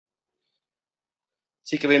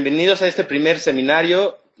Así que bienvenidos a este primer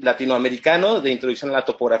seminario latinoamericano de Introducción a la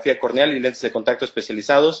Topografía Corneal y lentes de contacto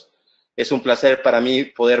especializados. Es un placer para mí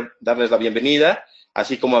poder darles la bienvenida,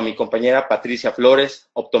 así como a mi compañera Patricia Flores,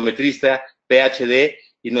 optometrista, PhD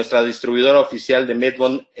y nuestra distribuidora oficial de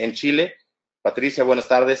Medmont en Chile. Patricia, buenas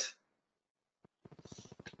tardes.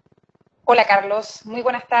 Hola Carlos, muy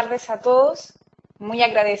buenas tardes a todos. Muy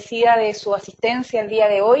agradecida de su asistencia el día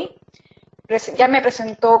de hoy. Ya me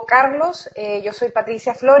presentó Carlos, yo soy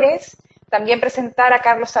Patricia Flores. También presentar a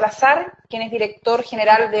Carlos Salazar, quien es director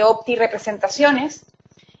general de Opti Representaciones.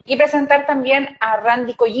 Y presentar también a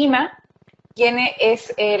Randy Kojima, quien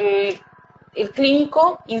es el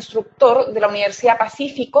clínico instructor de la Universidad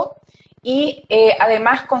Pacífico y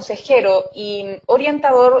además consejero y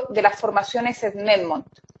orientador de las formaciones en Medmont.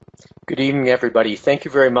 Good evening, everybody. Thank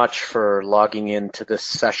you very much for logging into this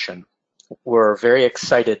session. We're very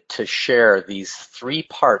excited to share these 3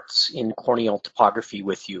 parts in corneal topography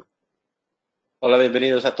with you. Hola,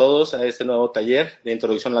 bienvenidos a todos a este nuevo taller de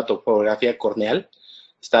Introducción a la Topografía Corneal.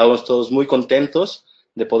 Estamos todos muy contentos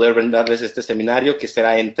de poder brindarles este seminario que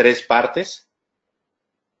será en 3 partes.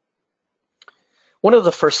 One of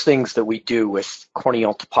the first things that we do with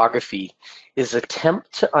corneal topography is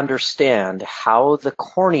attempt to understand how the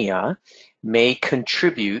cornea may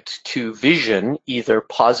contribute to vision either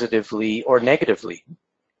positively or negatively.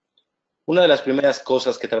 Una de las primeras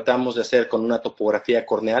cosas que tratamos de hacer con una topografía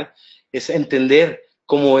corneal es entender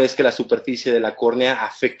cómo es que la superficie de la córnea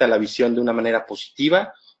afecta la visión de una manera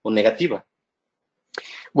positiva o negativa.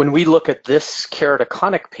 When we look at this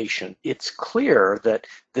keratoconic patient, it's clear that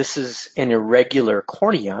this is an irregular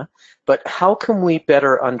cornea, but how can we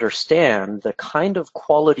better understand the kind of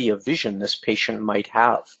quality of vision this patient might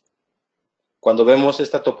have? Cuando vemos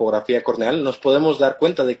esta topografía corneal, nos podemos dar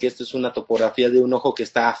cuenta de que esta es una topografía de un ojo que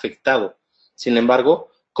está afectado. Sin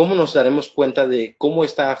embargo, ¿cómo nos daremos cuenta de cómo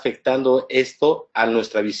está afectando esto a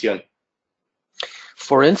nuestra visión?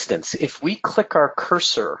 For instance, if we click our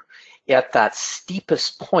cursor at that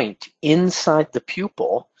steepest point inside the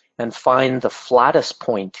pupil and find the flattest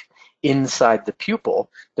point inside the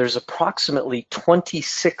pupil, there's approximately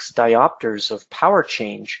 26 diopters of power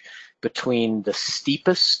change between the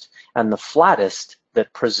steepest and the flattest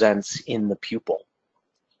that presents in the pupil.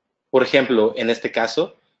 Por ejemplo, en este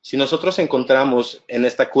caso, si nosotros encontramos en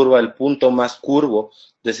esta curva el punto más curvo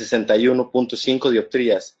de 61.5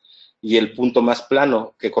 dioptrías y el punto más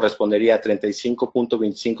plano, que correspondería a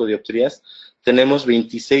 35.25 dioptrías, tenemos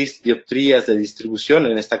 26 dioptrías de distribución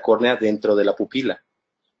en esta córnea dentro de la pupila.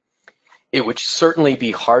 It would certainly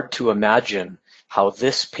be hard to imagine how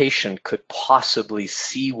this patient could possibly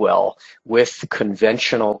see well with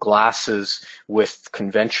conventional glasses, with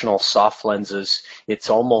conventional soft lenses. It's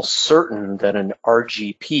almost certain that an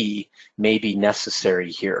RGP may be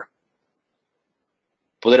necessary here.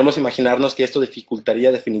 Podremos imaginarnos que esto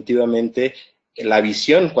dificultaría definitivamente la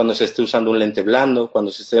visión cuando se esté usando un lente blando,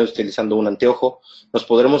 cuando se esté utilizando un anteojo. Nos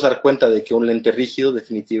podremos dar cuenta de que un lente rígido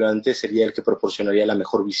definitivamente sería el que proporcionaría la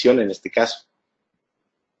mejor visión en este caso.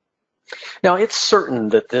 Now, it's certain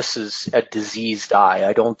that this is a diseased eye.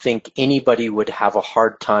 I don't think anybody would have a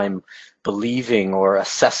hard time believing or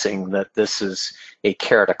assessing that this is a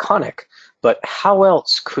keratoconic. But how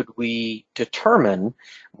else could we determine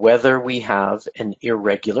whether we have an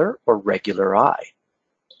irregular or regular eye?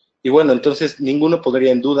 Y bueno, entonces ninguno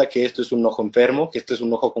podría en duda que esto es un ojo enfermo, que esto es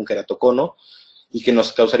un ojo con queratocono y que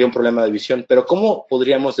nos causaría un problema de visión. Pero ¿cómo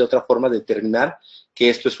podríamos de otra forma determinar que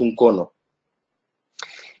esto es un cono?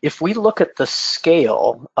 If we look at the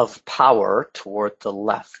scale of power toward the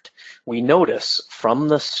left, we notice from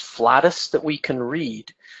the flattest that we can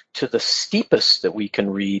read to the steepest that we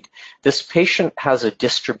can read, this patient has a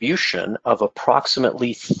distribution of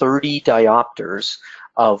approximately 30 diopters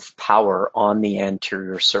of power on the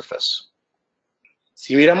anterior surface.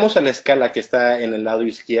 Si miramos a la escala que está en el lado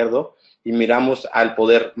izquierdo y miramos al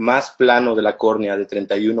poder más plano de la córnea de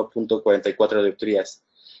 31.44 dioptrías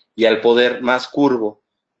y al poder más curvo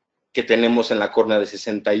que tenemos en la córnea de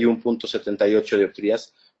 61.78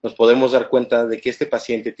 dioptrías, nos podemos dar cuenta de que este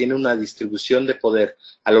paciente tiene una distribución de poder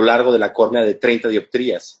a lo largo de la córnea de 30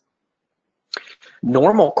 dioptrías.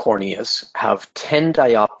 Normal corneas have 10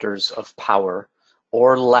 diopters of power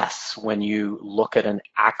or less when you look at an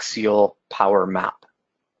axial power map.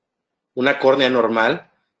 Una córnea normal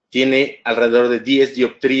tiene alrededor de 10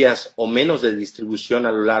 dioptrías o menos de distribución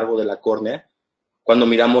a lo largo de la córnea cuando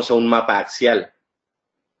miramos a un mapa axial.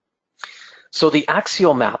 So the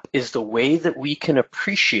axial map is the way that we can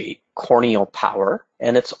appreciate corneal power,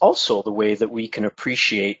 and it's also the way that we can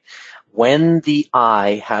appreciate when the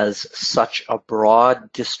eye has such a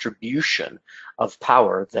broad distribution of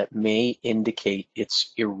power that may indicate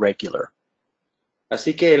it's irregular.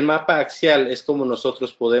 Así que el mapa axial es como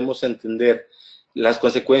nosotros podemos entender las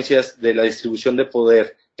consecuencias de la distribución de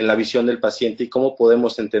poder en la visión del paciente y cómo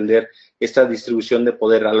podemos entender esta distribución de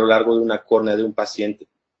poder a lo largo de una córnea de un paciente.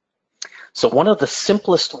 So one of the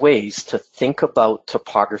simplest ways to think about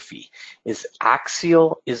topography is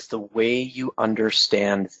axial is the way you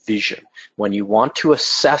understand vision. When you want to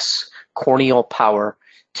assess corneal power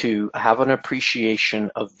to have an appreciation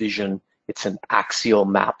of vision, it's an axial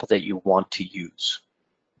map that you want to use.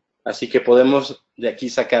 Así que podemos de aquí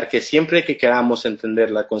sacar que siempre que queramos entender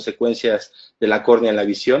las consecuencias de la córnea en la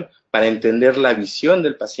visión, para entender la visión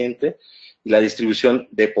del paciente y la distribución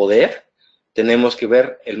de poder, tenemos que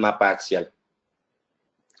ver el mapa axial.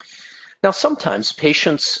 Now, sometimes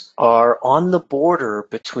patients are on the border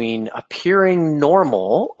between appearing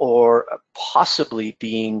normal or possibly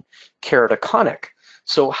being keratoconic.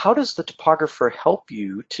 So how does the topographer help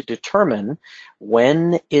you to determine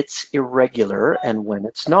when it's irregular and when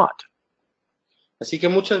it's not? Así que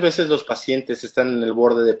muchas veces los pacientes están en el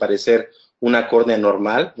borde de parecer una córnea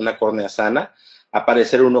normal, una córnea sana, a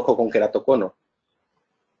parecer un ojo con queratocono.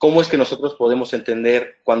 ¿Cómo es que nosotros podemos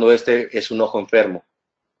entender cuando este es un ojo enfermo?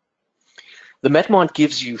 The Medmont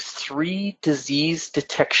gives you 3 disease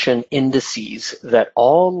detection indices that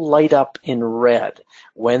all light up in red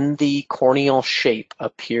when the corneal shape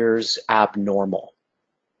appears abnormal.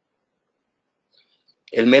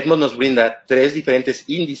 El Medmont nos brinda 3 diferentes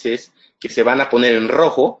índices que se van a poner en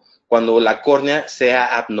rojo cuando la córnea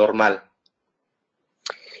sea abnormal.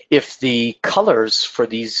 If the colors for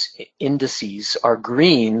these indices are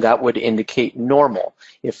green, that would indicate normal.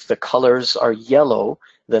 If the colors are yellow,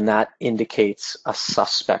 then that indicates a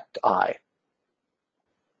suspect eye.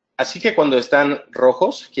 Así que cuando están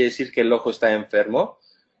rojos, quiere decir que el ojo está enfermo.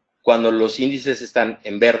 Cuando los índices están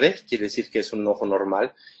en verde, quiere decir que es un ojo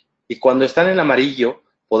normal. Y cuando están en amarillo,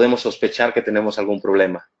 podemos sospechar que tenemos algún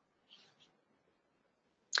problema.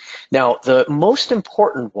 Now, the most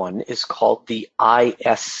important one is called the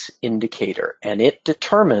IS indicator, and it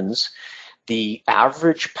determines the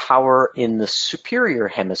average power in the superior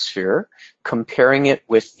hemisphere, comparing it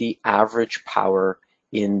with the average power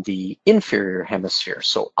in the inferior hemisphere.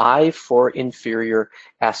 So I for inferior,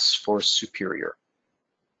 S for superior.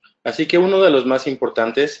 Así que uno de los más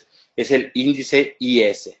importantes es el índice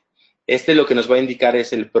IS. Este lo que nos va a indicar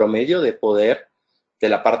es el promedio de poder de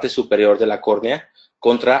la parte superior de la córnea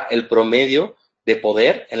contra el promedio de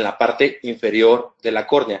poder en la parte inferior de la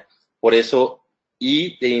córnea. Por eso,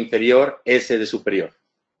 I de inferior, S de superior.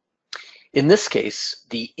 In this case,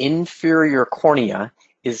 the inferior cornea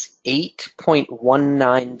is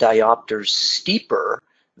 8.19 diopters steeper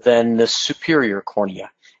than the superior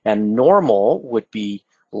cornea, and normal would be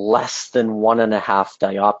less than 1.5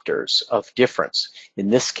 diopters of difference. In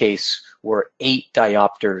this case, we're 8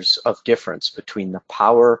 diopters of difference between the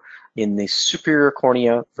power in the superior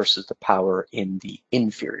cornea versus the power in the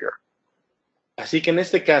inferior. Así que en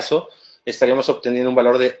este caso estaríamos obteniendo un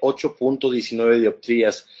valor de 8.19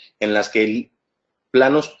 dioptrías en las que el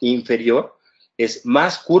plano inferior es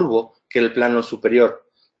más curvo que el plano superior,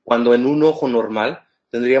 cuando en un ojo normal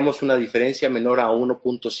tendríamos una diferencia menor a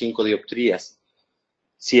 1.5 dioptrías,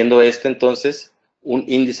 siendo este entonces un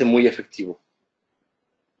índice muy efectivo.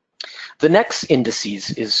 The next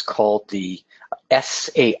indices is called the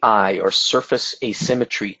SAI, or Surface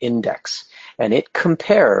Asymmetry Index, and it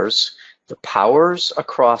compares the powers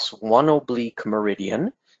across one oblique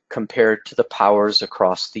meridian compared to the powers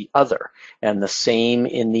across the other, and the same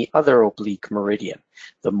in the other oblique meridian.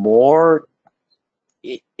 The more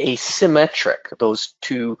asymmetric those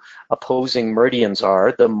two opposing meridians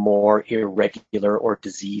are, the more irregular or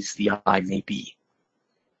diseased the eye may be.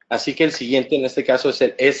 Así que el siguiente en este caso es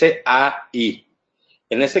el SAI.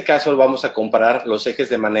 En este caso vamos a comparar los ejes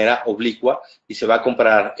de manera oblicua y se va a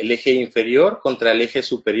comparar el eje inferior contra el eje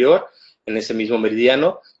superior en ese mismo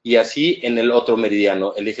meridiano y así en el otro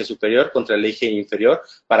meridiano, el eje superior contra el eje inferior,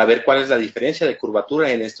 para ver cuál es la diferencia de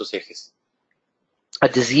curvatura en estos ejes. A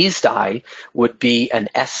diseased eye would be an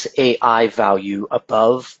SAI value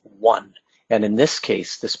above 1. And in this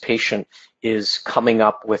case, this patient is coming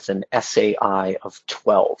up with an SAI of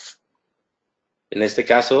 12. En este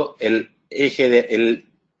caso, el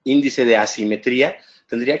índice de asimetría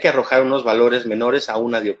tendría que arrojar unos valores menores a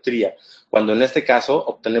 1 dioptría, cuando en este caso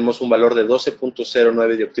obtenemos un valor de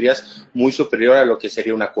 12.09 dioptrías, muy superior a lo que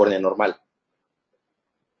sería una córnea normal.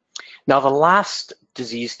 Now, the last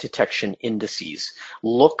disease detection indices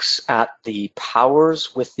looks at the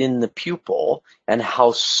powers within the pupil and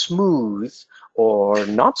how smooth or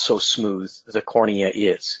not so smooth the cornea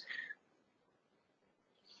is.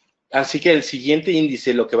 Así que el siguiente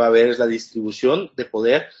índice lo que va a ver es la distribución de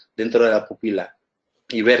poder dentro de la pupila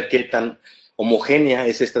y ver qué tan homogénea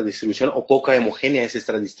es esta distribución o poca homogénea es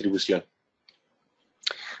esta distribución.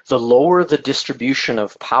 The lower the distribution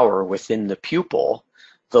of power within the pupil,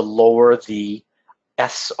 the lower the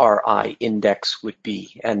SRI index would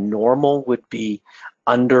be, and normal would be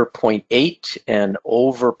under 0.8 and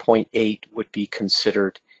over 0.8 would be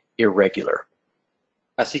considered irregular.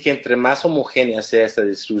 Así que entre más homogénea sea esta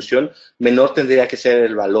distribución, menor tendría que ser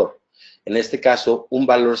el valor. En este caso, un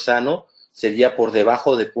valor sano sería por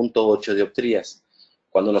debajo de 0.8 dioptrías,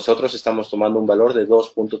 cuando nosotros estamos tomando un valor de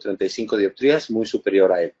 2.35 dioptrías muy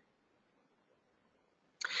superior a él.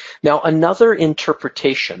 Now, another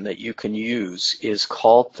interpretation that you can use is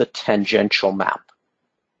called the tangential map.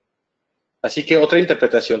 Así que otra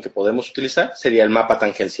interpretación que podemos utilizar sería el mapa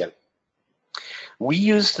tangencial. We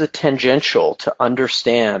use the tangential to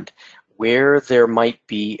understand where there might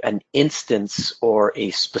be an instance or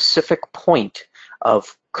a specific point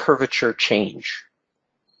of curvature change.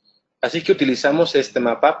 Así que utilizamos este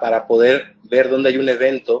mapa para poder ver dónde hay un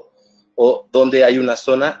evento o dónde hay una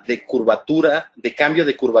zona de curvatura, de cambio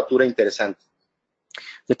de curvatura interesante.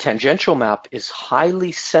 The tangential map is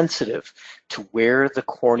highly sensitive to where the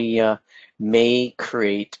cornea may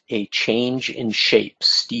create a change in shape,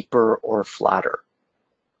 steeper or flatter.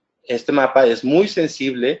 Este mapa es muy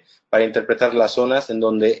sensible para interpretar las zonas en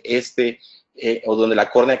donde o donde la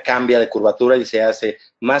córnea cambia de curvatura y se hace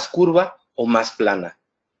más curva o más plana.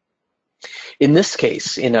 In this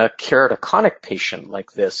case, in a keratoconic patient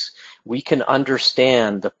like this, we can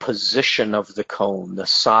understand the position of the cone, the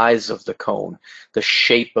size of the cone, the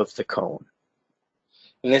shape of the cone.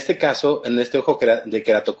 En este caso, en este ojo de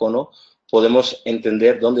queratocono, podemos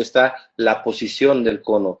entender dónde está la posición del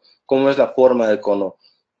cono, cómo es la forma del cono,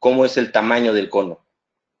 cómo es el tamaño del cono.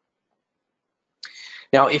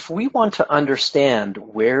 Now, if we want to understand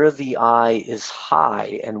where the eye is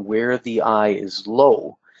high and where the eye is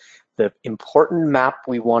low, the important map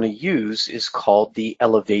we want to use is called the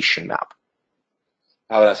elevation map.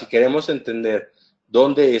 Ahora, si queremos entender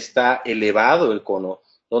dónde está elevado el cono,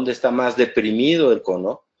 dónde está más deprimido el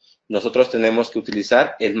cono, nosotros tenemos que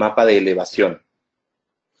utilizar el mapa de elevación.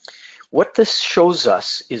 What this shows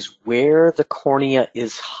us is where the cornea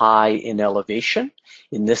is high in elevation,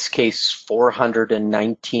 in this case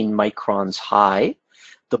 419 microns high.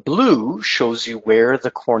 The blue shows you where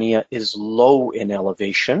the cornea is low in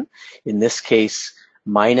elevation, in this case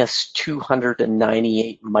minus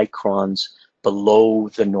 298 microns below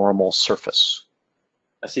the normal surface.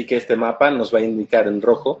 Así que este mapa nos va a indicar en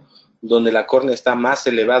rojo donde la córnea está más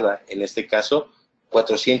elevada, en este caso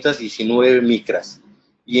 419 micras.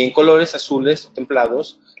 Y en colores azules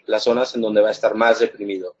templados, las zonas en donde va a estar más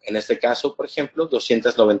deprimido. En este caso, por ejemplo,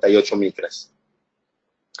 298 micras.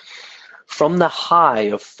 From the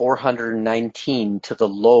high of 419 to the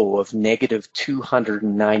low of negative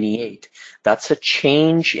 298, that's a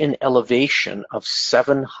change in elevation of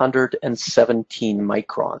 717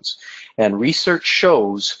 microns. And research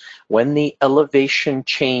shows when the elevation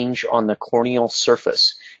change on the corneal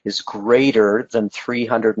surface is greater than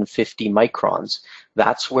 350 microns,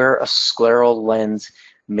 that's where a scleral lens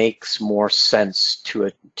makes more sense to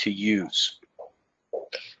use.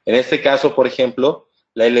 En este caso, por ejemplo,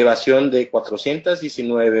 la elevación de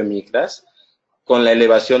 419 micras con la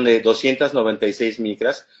elevación de 296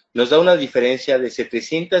 micras nos da una diferencia de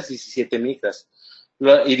 717 micras.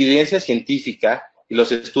 La evidencia científica y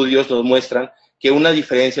los estudios nos muestran que una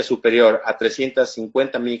diferencia superior a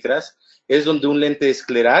 350 micras es donde un lente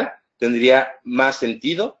escleral tendría más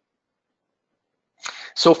sentido.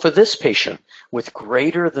 So for this patient with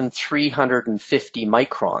greater than 350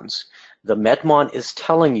 microns, the Medmont is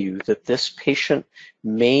telling you that this patient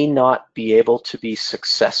may not be able to be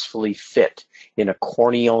successfully fit in a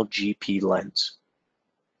corneal GP lens.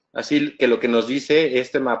 Así que lo que nos dice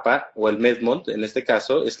este mapa, o el Medmont en este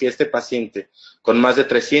caso, es que este paciente con más de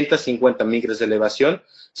 350 micras de elevación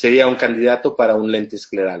sería un candidato para un lente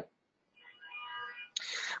escleral.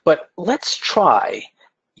 But let's try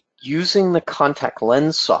using the contact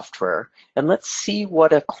lens software, and let's see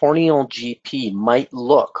what a corneal GP might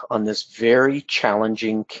look on this very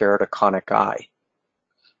challenging keratoconic eye.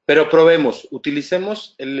 Pero probemos,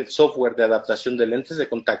 utilicemos el software de adaptación de lentes de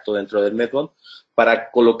contacto dentro del Medmont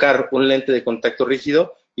para colocar un lente de contacto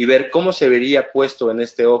rígido y ver cómo se vería puesto en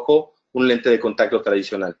este ojo un lente de contacto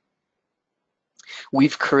tradicional.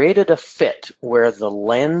 We've created a fit where the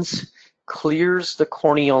lens clears the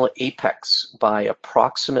corneal apex by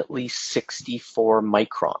approximately 64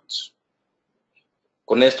 microns.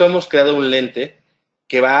 Con esto hemos creado un lente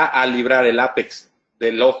que va a librar el ápex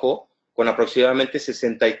del ojo con aproximadamente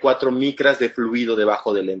 64 micras de fluido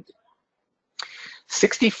debajo del lente.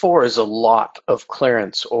 64 is a lot of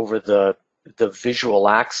clearance over the visual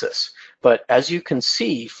axis, but as you can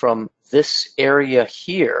see from this area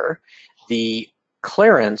here, the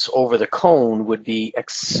clearance over the cone would be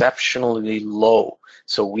exceptionally low.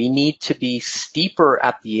 So we need to be steeper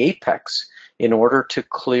at the apex in order to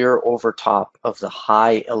clear over top of the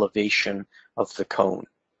high elevation of the cone.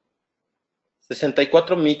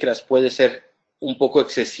 64 micras puede ser un poco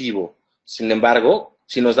excesivo. Sin embargo,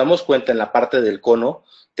 si nos damos cuenta en la parte del cono,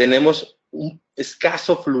 tenemos un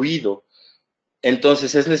escaso fluido.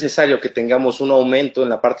 Entonces es necesario que tengamos un aumento en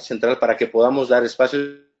la parte central para que podamos dar espacio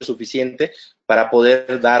suficiente para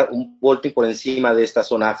poder dar un volting por encima de esta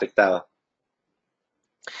zona afectada.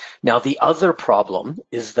 Now the other problem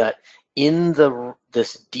is that in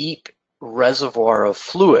this deep reservoir of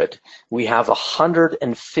fluid, we have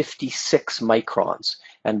 156 microns,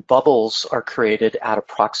 and bubbles are created at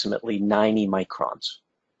approximately 90 microns.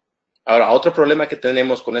 Ahora, otro problema que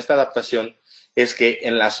tenemos con esta adaptación es que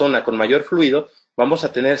en la zona con mayor fluido vamos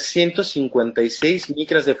a tener 156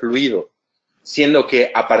 micras de fluido, siendo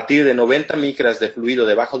que a partir de 90 micras de fluido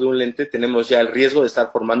debajo de un lente tenemos ya el riesgo de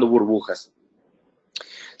estar formando burbujas.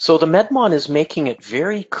 So the Medmont is making it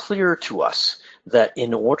very clear to us that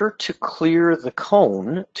in order to clear the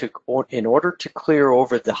cone, in order to clear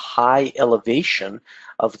over the high elevation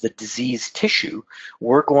of the diseased tissue,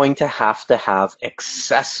 we're going to have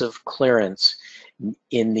excessive clearance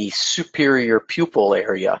in the superior pupil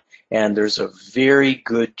area, and there's a very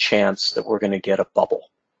good chance that we're going to get a bubble.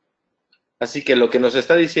 Así que lo que nos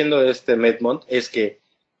está diciendo este Medmont es que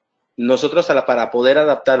nosotros para poder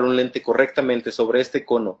adaptar un lente correctamente sobre este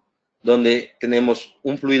cono, donde tenemos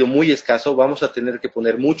un fluido muy escaso, vamos a tener que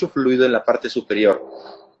poner mucho fluido en la parte superior.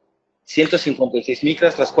 156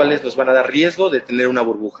 micras, las cuales nos van a dar riesgo de tener una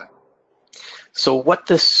burbuja. So what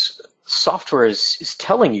this software is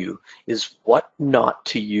telling you is what not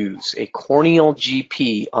to use. A corneal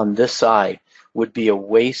GP on this side would be a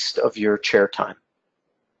waste of your chair time.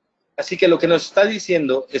 Así que lo que nos está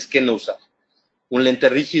diciendo es que no usar. Un lente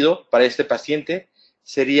rígido para este paciente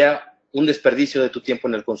sería un desperdicio de tu tiempo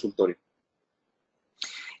en el consultorio.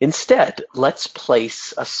 Instead, let's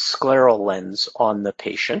place a scleral lens on the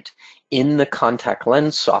patient in the contact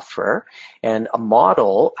lens software and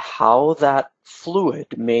model how that fluid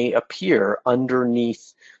may appear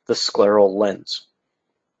underneath the scleral lens.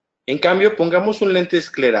 En cambio, pongamos un lente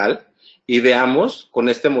escleral y veamos con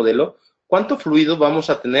este modelo cuánto fluido vamos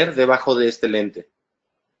a tener debajo de este lente.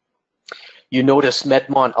 You notice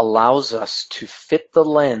Medmont allows us to fit the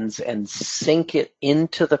lens and sink it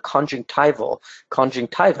into the conjunctiva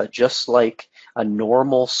just like a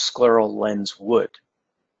normal scleral lens would.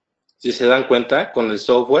 Si se dan cuenta, con el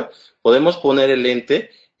software podemos poner el lente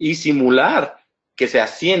y simular que se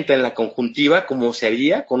asienta en la conjuntiva como se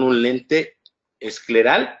haría con un lente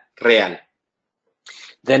escleral real.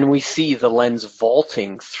 Then we see the lens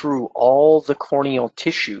vaulting through all the corneal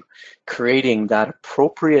tissue, creating that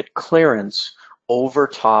appropriate clearance over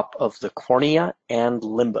top of the cornea and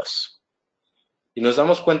limbus. Y nos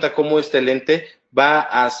damos cuenta cómo este lente va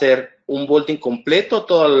a hacer un vaulting completo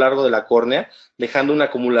todo a lo largo de la córnea, dejando una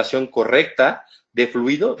acumulación correcta de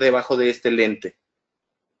fluido debajo de este lente.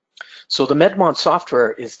 So the Medmont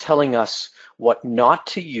software is telling us what not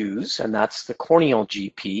to use, and that's the corneal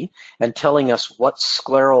GP, and telling us what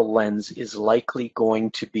scleral lens is likely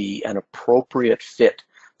going to be an appropriate fit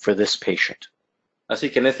for this patient.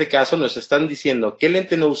 Así que en este caso nos están diciendo qué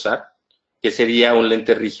lente no usar, que sería un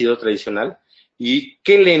lente rígido tradicional, y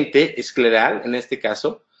qué lente escleral, en este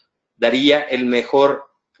caso, daría el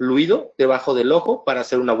mejor fluido debajo del ojo para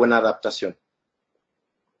hacer una buena adaptación.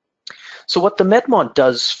 So what the Medmont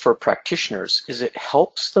does for practitioners is it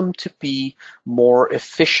helps them to be more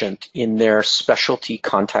efficient in their specialty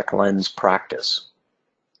contact lens practice.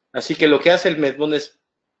 Así que lo que hace el Medmont es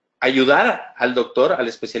ayudar al doctor, al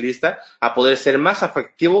especialista, a poder ser más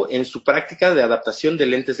efectivo en su práctica de adaptación de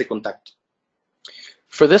lentes de contacto.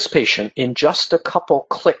 For this patient, in just a couple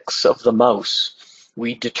clicks of the mouse,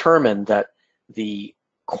 we determined that the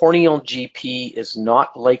corneal GP is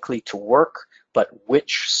not likely to work, but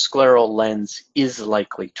which scleral lens is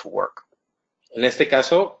likely to work. En este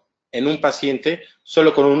caso, en un paciente,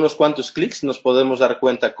 solo con unos cuantos clics nos podemos dar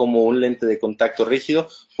cuenta cómo un lente de contacto rígido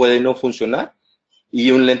puede no funcionar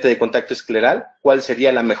y un lente de contacto escleral, ¿cuál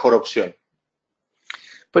sería la mejor opción?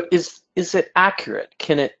 But is it accurate?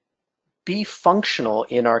 Can it be functional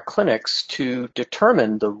in our clinics to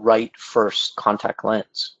determine the right first contact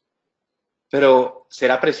lens? Pero,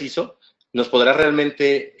 ¿será preciso? ¿Nos podrá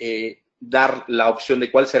realmente dar la opción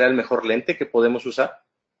de cuál será el mejor lente que podemos usar?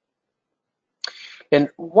 And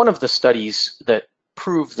one of the studies that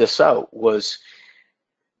proved this out was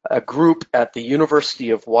a group at the University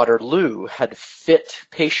of Waterloo had fit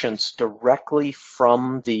patients directly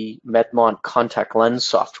from the Medmont contact lens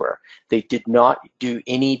software. They did not do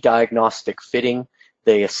any diagnostic fitting.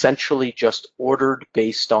 They essentially just ordered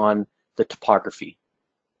based on the topography.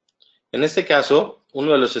 En este caso,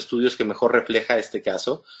 uno de los estudios que mejor refleja este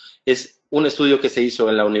caso es un estudio que se hizo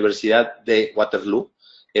en la Universidad de Waterloo,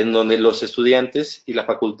 en donde los estudiantes y la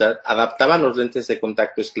facultad adaptaban los lentes de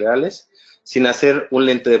contacto esclerales sin hacer un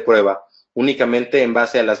lente de prueba, únicamente en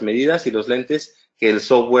base a las medidas y los lentes que el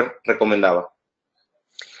software recomendaba.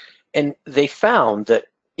 And they found that,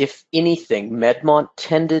 if anything, Medmont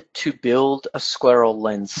tended to build a scleral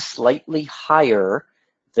lens slightly higher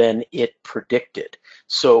than it predicted.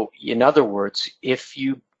 So, in other words, if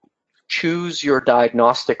you choose your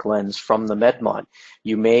diagnostic lens from the Medmont,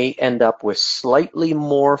 you may end up with slightly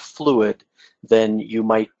more fluid than you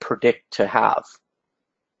might predict to have.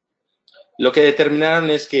 Lo que determinaron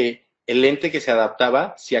es que el lente que se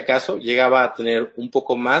adaptaba, si acaso, llegaba a tener un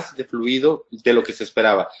poco más de fluido de lo que se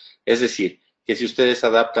esperaba. Es decir, que si ustedes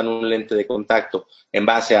adaptan un lente de contacto en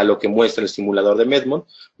base a lo que muestra el simulador de Medmont,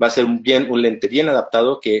 va a ser un lente bien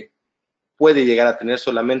adaptado que puede llegar a tener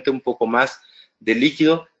solamente un poco más de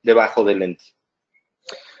líquido debajo del lente.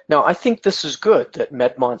 Now, I think this is good that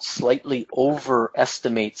Medmont slightly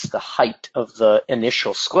overestimates the height of the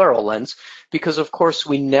initial scleral lens because, of course,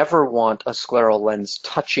 we never want a scleral lens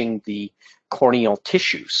touching the corneal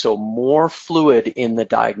tissue. So more fluid in the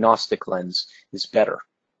diagnostic lens is better.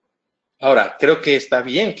 Ahora, creo que está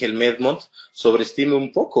bien que el Medmont sobreestime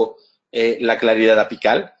un poco la claridad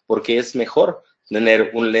apical porque es mejor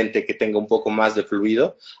tener un lente que tenga un poco más de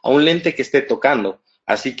fluido a un lente que esté tocando.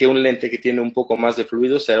 Así que un lente que tiene un poco más de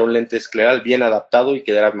fluido será un lente escleral bien adaptado y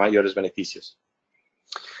que dará mayores beneficios.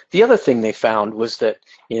 The other thing they found was that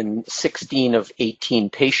in 16 of 18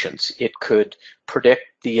 patients, it could predict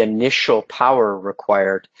the initial power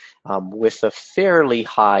required with a fairly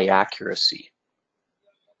high accuracy.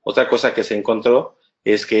 Otra cosa que se encontró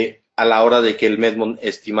es que a la hora de que el Medmont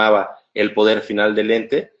estimaba el poder final del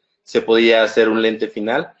lente, se podía hacer un lente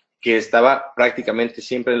final que estaba prácticamente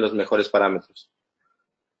siempre en los mejores parámetros.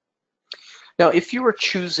 Now, if you were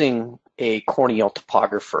choosing a corneal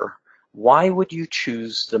topographer, why would you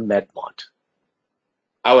choose the Medmont?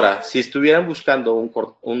 Ahora, si estuvieran buscando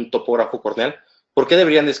un topógrafo corneal, ¿por qué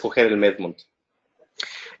deberían de escoger el Medmont?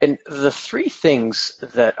 And the three things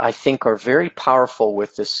that I think are very powerful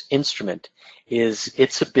with this instrument is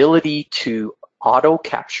its ability to auto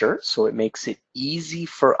capture, so it makes it easy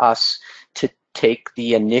for us to take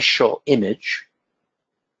the initial image.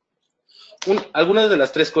 Algunas de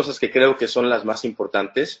las tres cosas que creo que son las más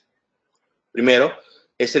importantes. Primero,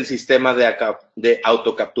 es el sistema de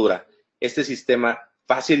autocaptura. Este sistema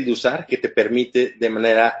fácil de usar que te permite de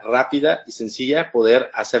manera rápida y sencilla poder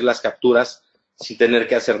hacer las capturas sin tener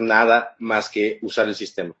que hacer nada más que usar el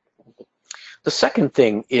sistema. The second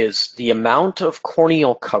thing is the amount of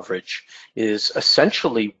corneal coverage is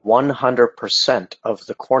essentially 100% of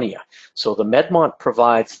the cornea. So the Medmont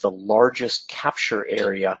provides the largest capture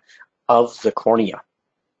area of the cornea.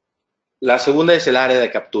 La segunda es el área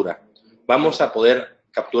de captura. Vamos a poder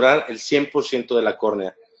capturar el 100% de la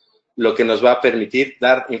córnea, lo que nos va a permitir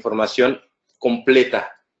dar información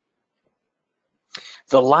completa.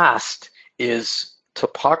 The last is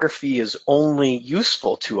topography is only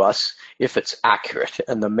useful to us if it's accurate,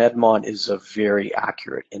 and the Medmont is a very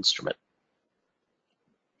accurate instrument.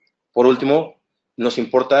 Por último, nos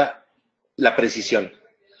importa la precisión.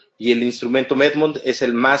 Y el instrumento Medmont es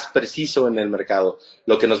el más preciso en el mercado,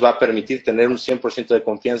 lo que nos va a permitir tener un 100% de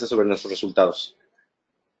confianza sobre nuestros resultados.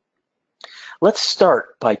 Let's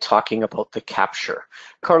start by talking about the capture.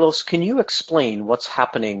 Carlos, can you explain what's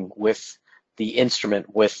happening with the instrument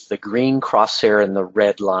with the green crosshair and the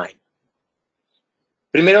red line?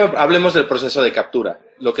 Primero hablemos del proceso de captura.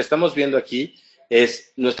 Lo que estamos viendo aquí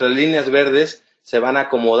es nuestras líneas verdes se van a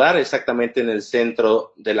acomodar exactamente en el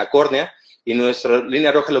centro de la córnea y nuestra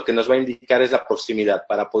línea roja lo que nos va a indicar es la proximidad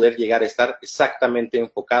para poder llegar a estar exactamente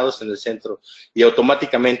enfocados en el centro y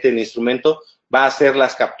automáticamente el instrumento va a hacer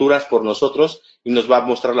las capturas por nosotros y nos va a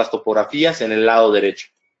mostrar las topografías en el lado derecho.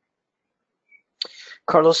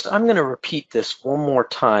 Carlos, I'm going to repeat this one more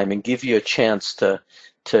time and give you a chance to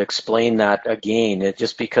explain that again,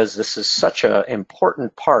 just because this is such an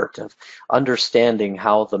important part of understanding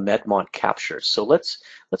how the Medmont captures. So let's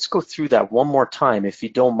go through that one more time, if you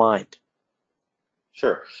don't mind.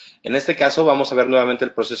 Sure. En este caso vamos a ver nuevamente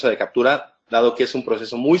el proceso de captura, dado que es un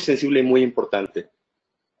proceso muy sensible y muy importante.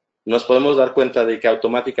 Nos podemos dar cuenta de que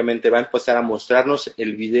automáticamente va a empezar a mostrarnos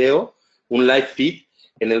el video un live feed,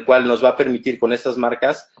 en el cual nos va a permitir con estas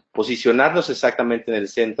marcas posicionarnos exactamente en el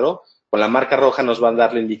centro. Con la marca roja nos va a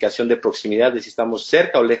dar la indicación de proximidad de si estamos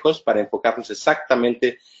cerca o lejos para enfocarnos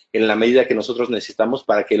exactamente en la medida que nosotros necesitamos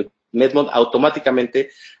para que el Medmont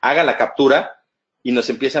automáticamente haga la captura y nos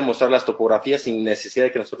empiece a mostrar las topografías sin necesidad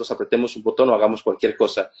de que nosotros apretemos un botón o hagamos cualquier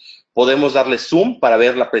cosa. Podemos darle zoom para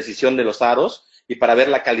ver la precisión de los aros y para ver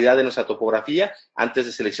la calidad de nuestra topografía antes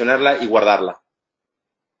de seleccionarla y guardarla.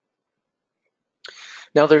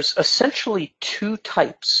 Now, there's essentially two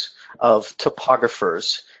types of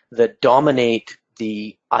topographers that dominate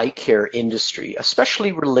the eye care industry,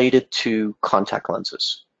 especially related to contact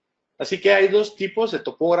lenses. Así que hay dos tipos de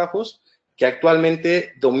topógrafos que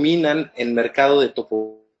actualmente dominan el mercado de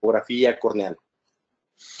topografía corneal.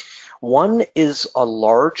 One is a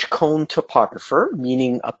large cone topographer,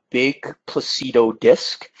 meaning a big Placido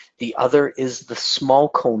disc. The other is the small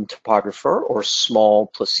cone topographer, or small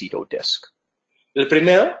Placido disc. El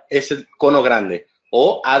primero es el cono grande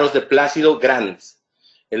o aros de Plácido grandes.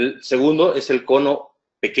 El segundo es el cono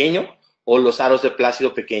pequeño o los aros de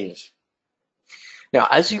Plácido pequeños. Now,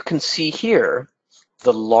 as you can see here,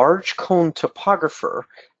 the large cone topographer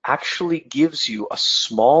actually gives you a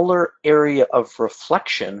smaller area of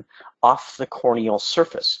reflection off the corneal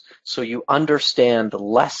surface. So you understand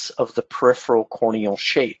less of the peripheral corneal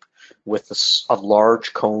shape with a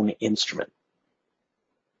large cone instrument.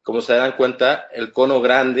 Como se dan cuenta, el cono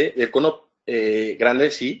grande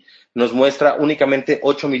sí, nos muestra únicamente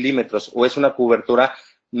 8 milímetros o es una cobertura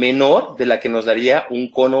menor de la que nos daría un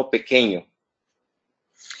cono pequeño.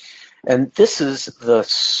 And this is the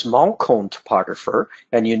small cone topographer,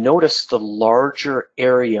 and you notice the larger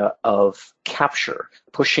area of capture,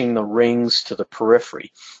 pushing the rings to the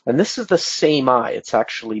periphery. And this is the same eye. It's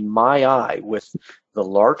actually my eye with the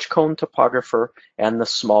large cone topographer and the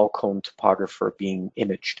small cone topographer being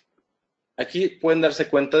imaged. Aquí pueden darse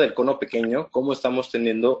cuenta del cono pequeño, cómo estamos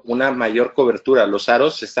teniendo una mayor cobertura. Los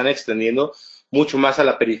aros se están extendiendo mucho más a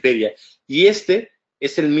la periferia. Y este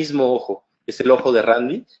es el mismo ojo. Es el ojo de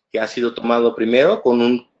Randy, que ha sido tomado primero con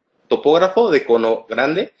un topógrafo de cono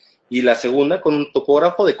grande y la segunda con un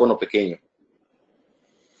topógrafo de cono pequeño.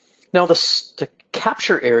 Now, the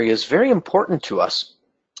capture area is very important to us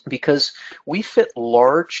because we fit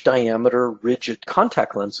large diameter rigid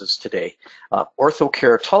contact lenses today.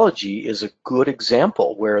 Orthokeratology is a good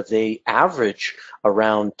example where they average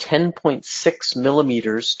around 10.6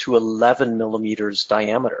 millimeters to 11 millimeters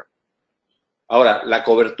diameter. Ahora, la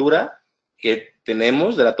cobertura que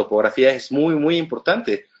tenemos de la topografía es muy, muy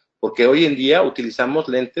importante, porque hoy en día utilizamos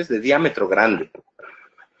lentes de diámetro grande.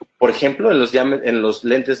 Por ejemplo, en los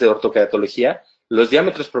lentes de ortokeratología, los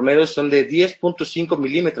diámetros promedios son de 10.5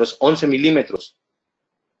 milímetros, 11 milímetros.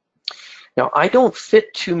 Now, I don't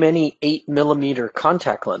fit too many 8 millimeter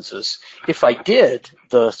contact lenses. If I did,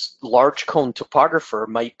 the large cone topographer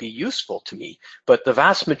might be useful to me, but the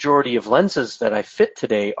vast majority of lenses that I fit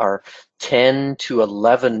today are 10 to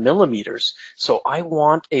 11 millimeters, so I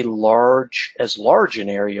want as large an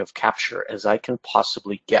area of capture as I can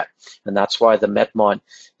possibly get, and that's why the Medmont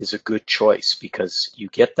is a good choice, because you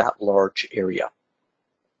get that large area.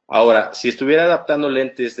 Ahora, si estuviera adaptando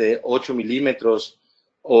lentes de 8 milímetros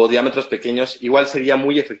o diámetros pequeños, igual sería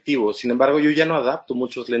muy efectivo. Sin embargo, yo ya no adapto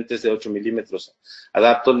muchos lentes de 8 milímetros.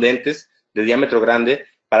 Adapto lentes de diámetro grande,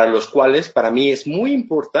 para los cuales para mí es muy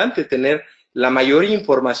importante tener la mayor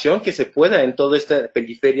información que se pueda en toda esta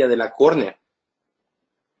periferia de la córnea.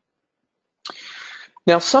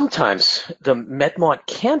 Now, sometimes the Medmont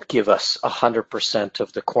can't give us 100%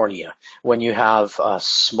 of the cornea. When you have a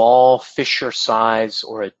small fissure size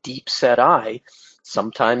or a deep set eye,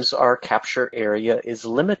 sometimes our capture area is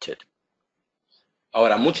limited.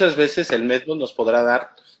 Ahora, muchas veces el Medmont nos podrá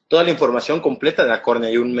dar toda la información completa de la córnea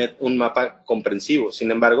y un mapa comprensivo. Sin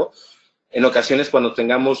embargo, en ocasiones cuando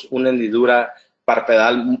tengamos una hendidura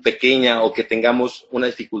parpadal muy pequeña o que tengamos una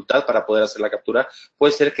dificultad para poder hacer la captura,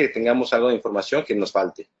 puede ser que tengamos algo de información que nos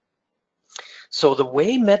falte. So the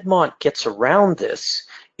way Medmont gets around this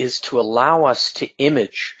is to allow us to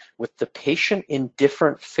image with the patient in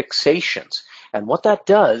different fixations. And what that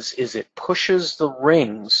does is it pushes the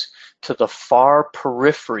rings to the far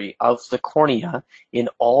periphery of the cornea in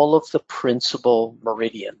all of the principal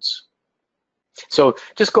meridians. So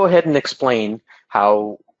just go ahead and explain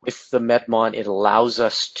how with the Medmont it allows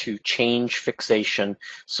us to change fixation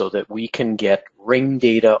so that we can get ring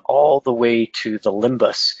data all the way to the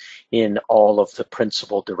limbus in all of the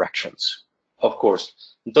principal directions. Of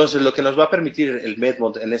course. Entonces, lo que nos va a permitir el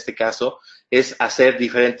Medmont en este caso es hacer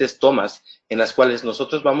diferentes tomas en las cuales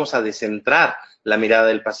nosotros vamos a descentrar la mirada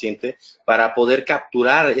del paciente para poder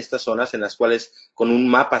capturar estas zonas en las cuales con un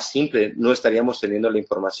mapa simple no estaríamos teniendo la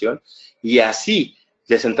información y así,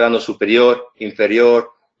 descentrando superior,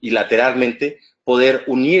 inferior y lateralmente, poder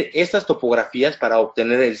unir estas topografías para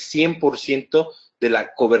obtener el 100% de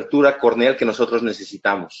la cobertura corneal que nosotros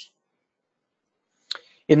necesitamos.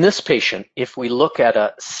 In this patient, if we look at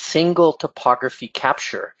a single topography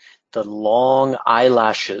capture, the long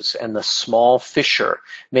eyelashes and the small fissure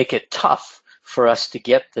make it tough for us to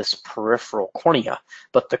get this peripheral cornea,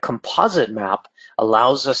 but the composite map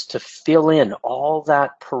allows us to fill in all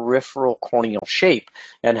that peripheral corneal shape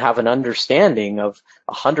and have an understanding of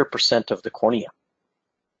 100% of the cornea.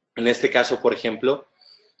 En este caso, por ejemplo,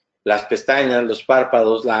 las pestañas, los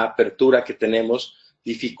párpados, la apertura que tenemos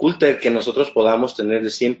dificulta el que nosotros podamos tener el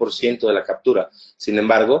 100% de la captura. Sin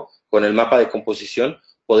embargo, con el mapa de composición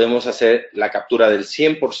podemos hacer la captura del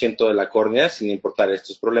 100% de la córnea sin importar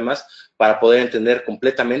estos problemas para poder entender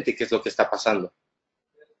completamente qué es lo que está pasando.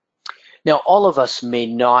 Now, all of us may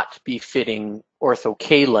not be fitting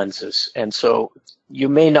ortho-K lenses, and so you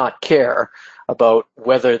may not care about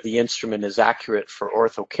whether the instrument is accurate for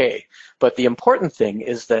ortho-K. But the important thing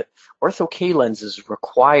is that ortho-K lenses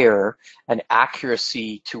require an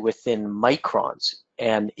accuracy to within microns.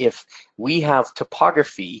 And if we have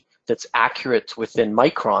topography that's accurate to within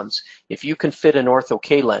microns, if you can fit an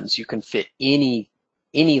ortho-K lens, you can fit any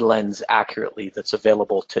lens accurately that's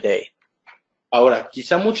available today. Ahora,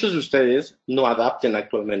 quizá muchos de ustedes no adapten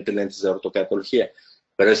actualmente lentes de ortoqueratología,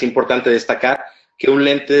 pero es importante destacar que un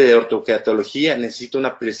lente de ortoqueratología necesita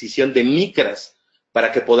una precisión de micras para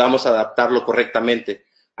que podamos adaptarlo correctamente.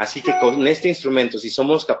 Así que con este instrumento, si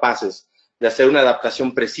somos capaces de hacer una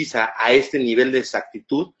adaptación precisa a este nivel de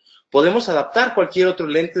exactitud, podemos adaptar cualquier otro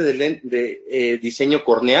lente de diseño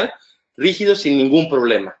corneal rígido sin ningún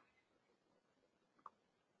problema.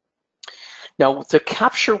 Now, the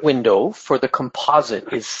capture window for the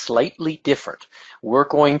composite is slightly different. We're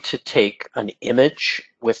going to take an image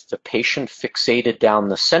with the patient fixated down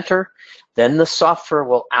the center. Then the software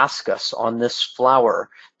will ask us on this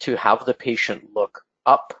flower to have the patient look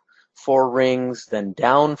up 4 rings, then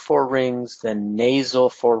down 4 rings, then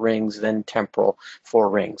nasal 4 rings, then temporal 4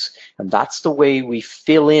 rings. And that's the way we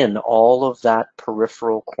fill in all of that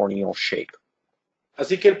peripheral corneal shape.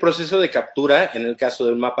 Así que el proceso de captura, en el caso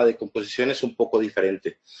del mapa de composición, es un poco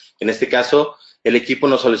diferente. En este caso, el equipo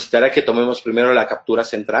nos solicitará que tomemos primero la captura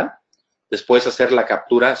central, después hacer la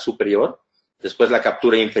captura superior, después la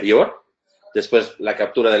captura inferior, después la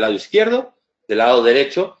captura del lado izquierdo, del lado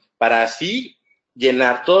derecho, para así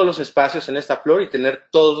llenar todos los espacios en esta flor y tener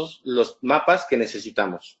todos los mapas que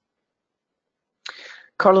necesitamos.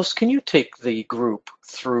 Carlos, can you take the group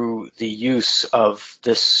through the use of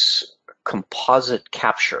this composite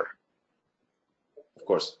capture? Of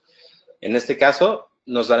course. En este caso,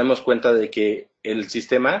 nos daremos cuenta de que el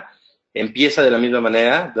sistema empieza de la misma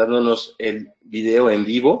manera, dándonos el video en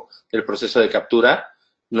vivo del proceso de captura.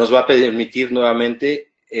 Nos va a permitir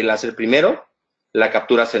nuevamente el hacer primero la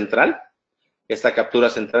captura central. Esta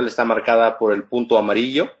captura central está marcada por el punto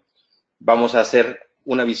amarillo. Vamos a hacer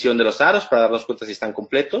una visión de los aros para darnos cuenta si están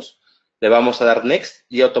completos. Le vamos a dar Next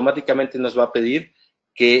y automáticamente nos va a pedir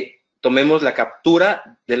que tomemos la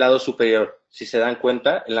captura del lado superior. Si se dan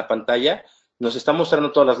cuenta, en la pantalla nos está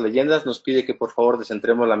mostrando todas las leyendas, nos pide que por favor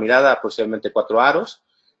descentremos la mirada a aproximadamente 4 aros,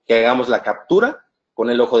 que hagamos la captura con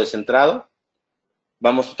el ojo descentrado.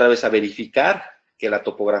 Vamos otra vez a verificar que la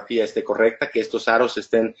topografía esté correcta, que estos aros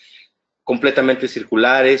estén completamente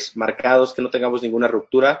circulares, marcados, que no tengamos ninguna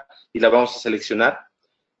ruptura y la vamos a seleccionar.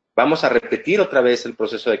 Vamos a repetir otra vez el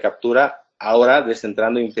proceso de captura, ahora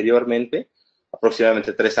descentrando inferiormente,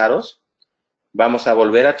 aproximadamente 3 aros. Vamos a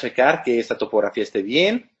volver a checar que esta topografía esté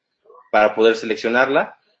bien para poder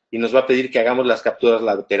seleccionarla y nos va a pedir que hagamos las capturas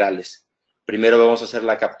laterales. Primero vamos a hacer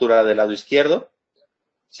la captura del lado izquierdo.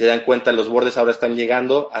 Si se dan cuenta, los bordes ahora están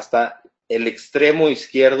llegando hasta el extremo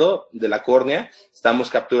izquierdo de la córnea. Estamos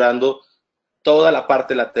capturando toda la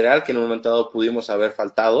parte lateral que en un momento dado pudimos haber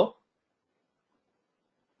faltado.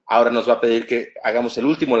 Ahora nos va a pedir que hagamos el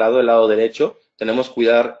último lado, el lado derecho. Tenemos que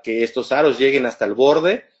cuidar que estos aros lleguen hasta el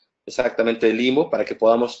borde, exactamente del limbo, para que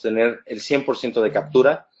podamos tener el 100% de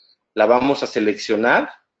captura. La vamos a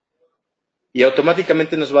seleccionar y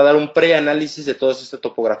automáticamente nos va a dar un preanálisis de todas estas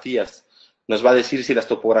topografías. Nos va a decir si las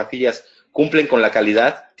topografías cumplen con la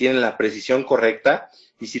calidad, tienen la precisión correcta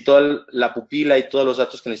y si toda la pupila y todos los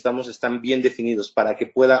datos que necesitamos están bien definidos para que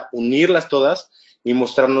pueda unirlas todas y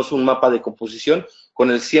mostrarnos un mapa de composición con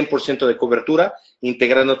el 100% de cobertura,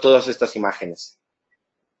 integrando todas estas imágenes.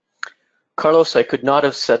 Carlos, I could not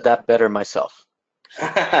have said that better myself.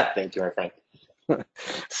 Thank you, my friend.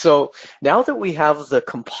 So now that we have the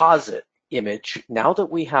composite image, now that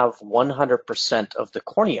we have 100% of the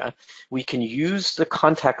cornea, we can use the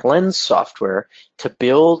contact lens software to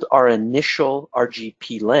build our initial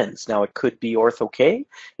RGP lens. Now it could be ortho-K,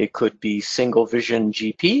 it could be single vision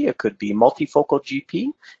GP, it could be multifocal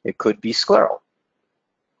GP, it could be scleral.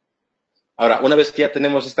 Ahora, una vez que ya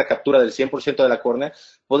tenemos esta captura del 100% de la córnea,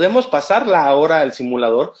 podemos pasarla ahora al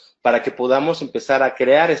simulador para que podamos empezar a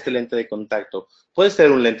crear este lente de contacto. Puede ser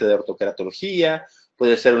un lente de ortoqueratología,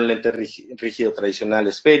 puede ser un lente rígido tradicional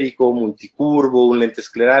esférico, multicurvo, un lente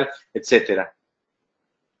escleral, etc.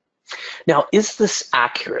 Now, is this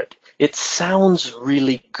accurate? It sounds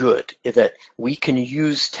really good that we can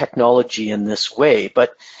use technology in this way,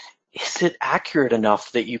 but is it accurate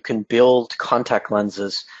enough that you can build contact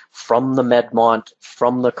lenses from the Medmont,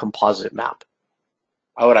 from the composite map?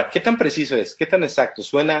 Ahora, ¿qué tan preciso es? ¿Qué tan exacto?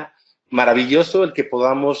 Suena maravilloso el que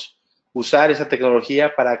podamos usar esa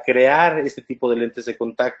tecnología para crear este tipo de lentes de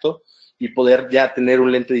contacto y poder ya tener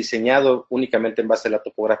un lente diseñado únicamente en base a la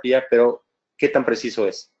topografía, pero ¿qué tan preciso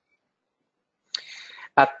es?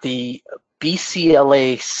 At the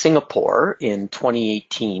BCLA Singapore in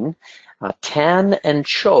 2018, Tan and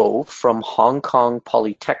Cho from Hong Kong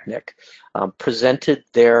Polytechnic presented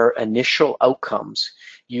their initial outcomes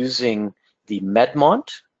using the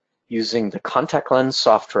Medmont, using the contact lens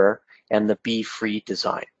software, and the Be-Free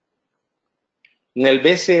design. En el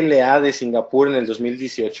BCLA de Singapur en el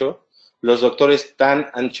 2018, los doctores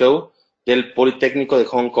Tan and Cho del Politécnico de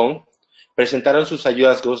Hong Kong presentaron sus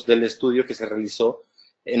hallazgos del estudio que se realizó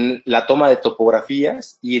en la toma de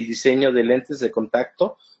topografías y el diseño de lentes de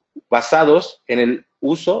contacto basados en el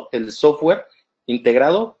uso del software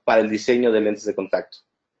integrado para el diseño de lentes de contacto.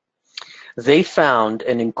 They found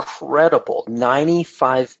an incredible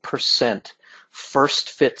 95% first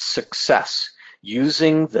fit success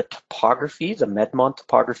using the topography, the Medmont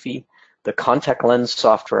topography, the contact lens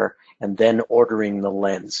software, and then ordering the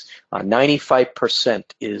lens. 95%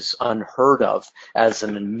 is unheard of as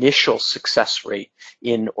an initial success rate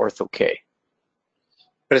in ortho-K.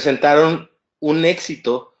 Presentaron un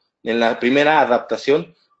éxito en la primera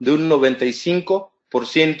adaptación de un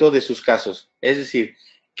 95% de sus casos. Es decir,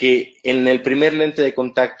 que en el primer lente de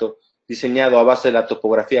contacto diseñado a base de la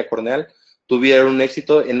topografía corneal, tuvieron un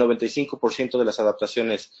éxito en 95% de las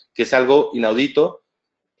adaptaciones, que es algo inaudito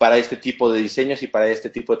para este tipo de diseños y para este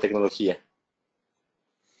tipo de tecnología.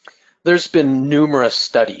 There's been numerous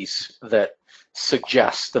studies that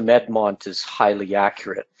suggest the Medmont is highly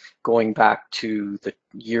accurate, going back to the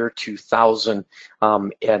year 2000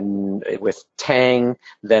 and with Tang,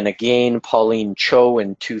 then again Pauline Cho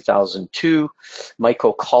in 2002.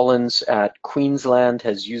 Michael Collins at Queensland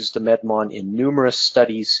has used the Medmont in numerous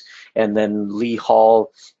studies, and then Lee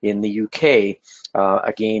Hall in the UK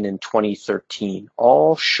again in 2013,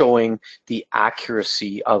 all showing the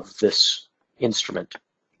accuracy of this instrument.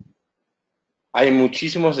 Hay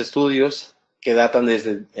muchísimos estudios que datan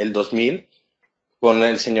desde el 2000 con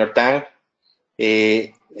el señor Tang,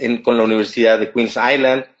 con la Universidad de Queens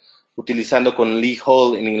Island, utilizando con Lee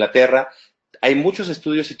Hall en Inglaterra. Hay muchos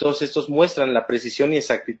estudios y todos estos muestran la precisión y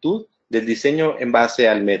exactitud del diseño en base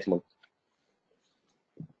al Medmont.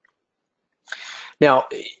 Now,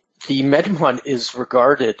 the Medmont is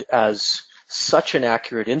regarded as such an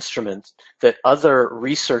accurate instrument that other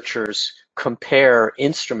researchers compare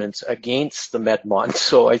instruments against the Medmont.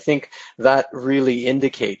 So I think that really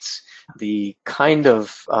indicates the kind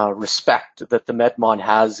of respect that the Medmont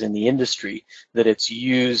has in the industry, that it's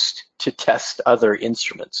used to test other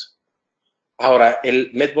instruments. Ahora, el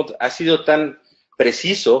Medmont ha sido tan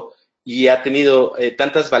preciso y ha tenido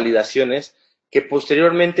tantas validaciones que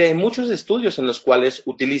posteriormente hay muchos estudios en los cuales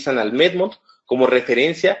utilizan al Medmont como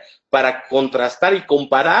referencia para contrastar y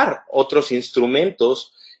comparar otros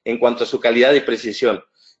instrumentos en cuanto a su calidad y precisión.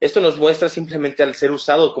 Esto nos muestra simplemente al ser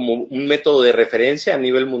usado como un método de referencia a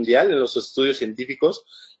nivel mundial en los estudios científicos,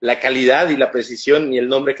 la calidad y la precisión y el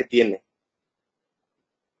nombre que tiene.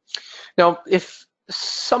 Now, if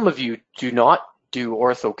some of you do not do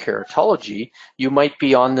orthokeratology, you might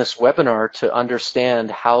be on this webinar to understand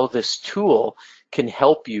how this tool can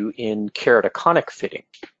help you in keratoconic fitting.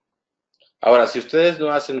 Ahora, si ustedes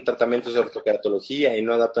no hacen tratamientos de ortoqueratología y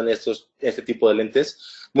no adaptan este tipo de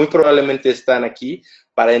lentes, muy probablemente están aquí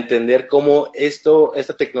para entender cómo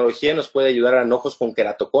esta tecnología nos puede ayudar a ojos con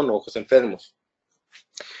queratocono, ojos enfermos.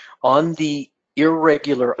 On the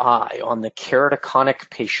irregular eye, on the keratoconic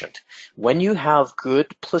patient, when you have good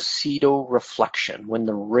placido reflection, when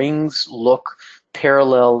the rings look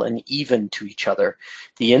parallel and even to each other,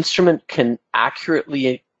 the instrument can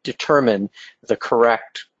accurately determine the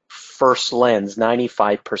correct first lens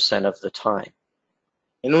 95% of the time.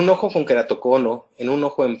 En un ojo con queratocono, en un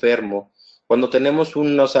ojo enfermo, cuando tenemos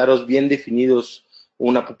unos aros bien definidos,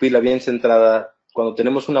 una pupila bien centrada, cuando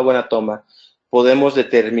tenemos una buena toma, podemos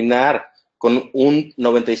determinar con un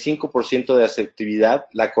 95% de asertividad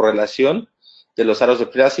la correlación de los aros de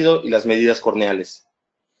plácido y las medidas corneales.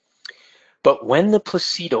 But when the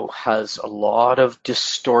placido has a lot of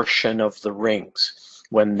distortion of the rings,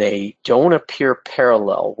 when they don't appear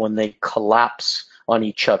parallel, when they collapse on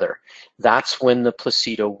each other, that's when the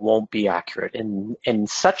placido won't be accurate. And in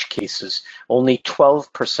such cases, only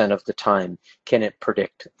 12% of the time can it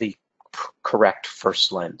predict the correct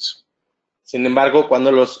first lens. Sin embargo,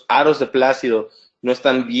 cuando los aros de plácido no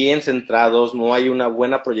están bien centrados, no hay una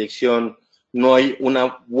buena proyección, no hay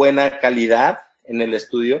una buena calidad en el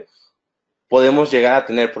estudio, podemos llegar a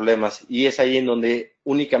tener problemas. Y es ahí en donde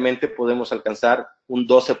únicamente podemos alcanzar un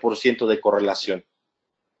 12% de correlación.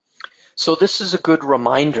 So this is a good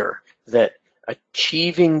reminder that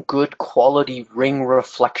achieving good quality ring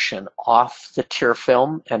reflection off the tear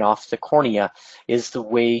film and off the cornea is the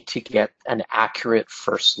way to get an accurate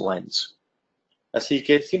first lens. Así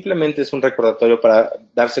que simplemente es un recordatorio para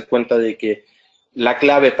darse cuenta de que la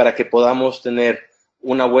clave para que podamos tener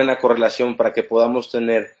una buena correlación, para que podamos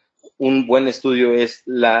tener un buen estudio es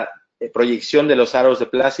la proyección de los aros de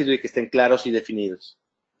plácido y que estén claros y definidos.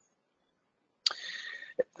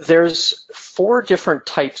 There's 4 different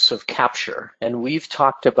types of capture, and we've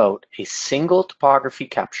talked about a single topography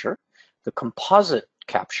capture, the composite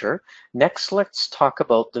capture. Next, let's talk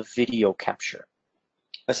about the video capture.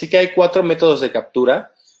 Así que hay 4 métodos de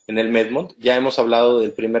captura en el Medmont. Ya hemos hablado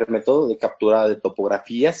del primer método de captura de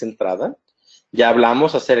topografía centrada. Ya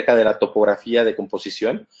hablamos acerca de la topografía de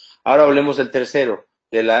composición. Ahora hablemos del tercero,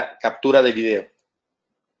 de la captura de video.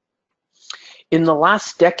 In the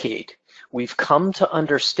last decade, we've come to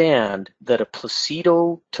understand that a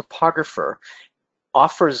placido topographer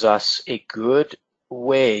offers us a good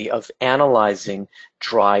way of analyzing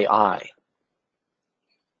dry eye.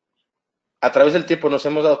 A través del tiempo nos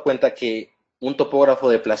hemos dado cuenta que un topógrafo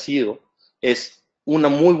de plácido es una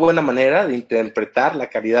muy buena manera de interpretar la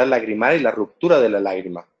calidad lagrimal y la ruptura de la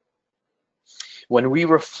lágrima. When we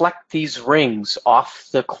reflect these rings off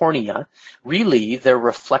the cornea, really they're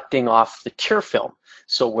reflecting off the tear film.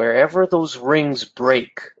 So wherever those rings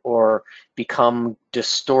break or become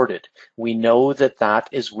distorted, we know that that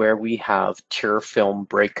is where we have tear film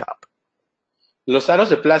breakup. Los aros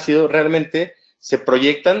de plácido realmente se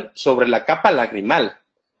proyectan sobre la capa lagrimal.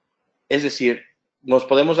 Es decir, nos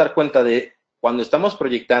podemos dar cuenta de cuando estamos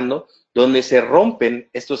proyectando, donde se rompen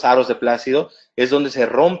estos aros de plácido, es donde se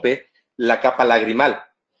rompe la capa lagrimal.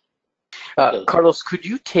 Carlos, could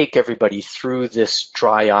you take everybody through this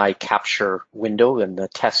dry eye capture window and the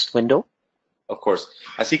test window? Of course.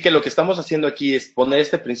 Así que lo que estamos haciendo aquí es poner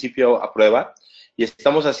este principio a prueba y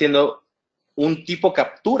estamos haciendo un tipo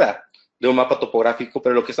captura de un mapa topográfico,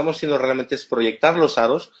 pero lo que estamos haciendo realmente es proyectar los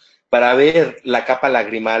aros para ver la capa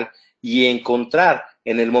lagrimal y encontrar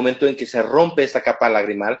en el momento en que se rompe esta capa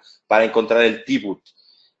lagrimal para encontrar el T-boot.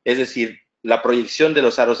 Es decir, la proyección de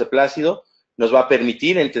los aros de plácido nos va a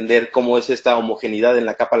permitir entender cómo es esta homogeneidad en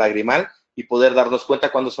la capa lagrimal y poder darnos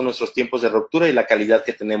cuenta cuándo son nuestros tiempos de ruptura y la calidad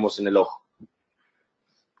que tenemos en el ojo.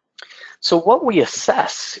 So what we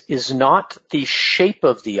assess is not the shape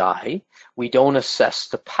of the eye. We don't assess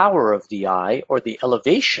the power of the eye or the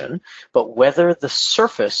elevation, but whether the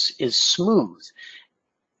surface is smooth.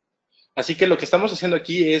 Así que lo que estamos haciendo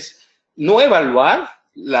aquí es no evaluar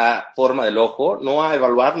la forma del ojo, no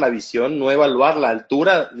evaluar la visión, no evaluar la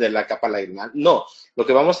altura de la capa lagrimal. No, lo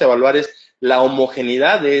que vamos a evaluar es la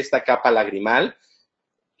homogeneidad de esta capa lagrimal,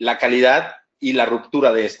 la calidad y la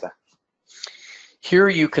ruptura de esta. Here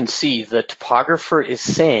you can see the topographer is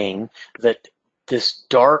saying that this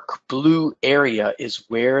dark blue area is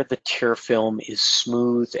where the tear film is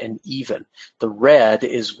smooth and even. The red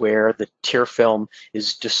is where the tear film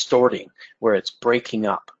is distorting, where it's breaking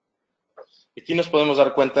up. Aquí nos podemos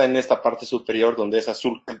dar cuenta en esta parte superior donde es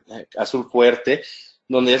azul fuerte,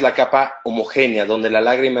 donde es la capa homogénea, donde la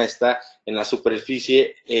lágrima está en la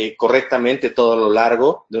superficie correctamente todo lo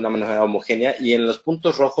largo, de una manera homogénea, y en los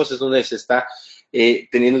puntos rojos es donde se está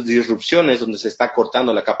teniendo disrupciones, donde se está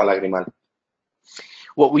cortando la capa lagrimal.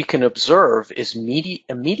 What we can observe is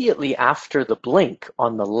immediately after the blink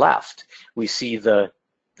on the left, we see the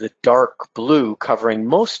dark blue covering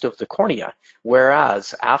most of the cornea,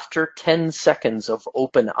 whereas after 10 seconds of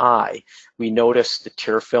open eye, we notice the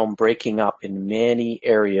tear film breaking up in many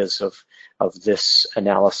areas of this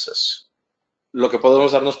analysis. Lo que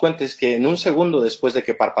podemos darnos cuenta es que en un segundo después de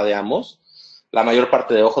que parpadeamos, la mayor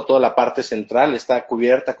parte del ojo, toda la parte central está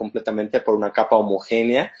cubierta completamente por una capa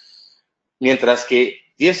homogénea, mientras que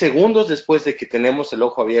 10 segundos después de que tenemos el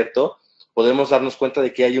ojo abierto, podemos darnos cuenta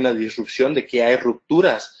de que hay una disrupción, de que hay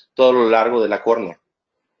rupturas todo lo largo de la córnea.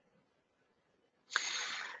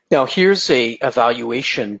 Now here's a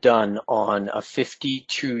evaluation done on a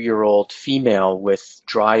 52-year-old female with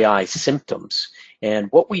dry eye symptoms. And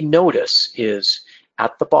what we notice is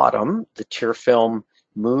at the bottom, the tear film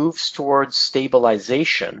moves towards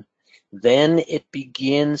stabilization, then it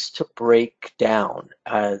begins to break down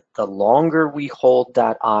the longer we hold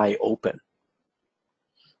that eye open.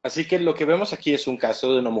 Así que lo que vemos aquí es un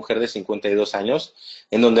caso de una mujer de 52 años,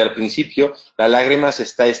 en donde al principio la lágrima se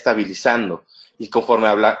está estabilizando y conforme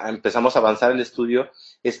empezamos a avanzar el estudio,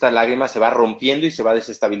 esta lágrima se va rompiendo y se va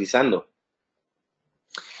desestabilizando.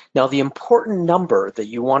 Now, the important number that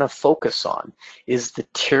you want to focus on is the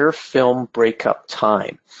tear film breakup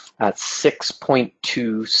time at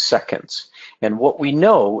 6.2 seconds. And what we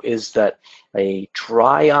know is that a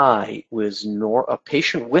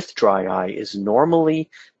patient with dry eye is normally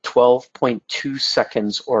 12.2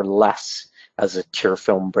 seconds or less as a tear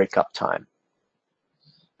film breakup time.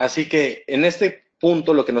 Así que en este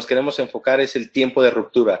punto lo que nos queremos enfocar es el tiempo de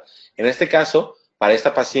ruptura. En este caso, para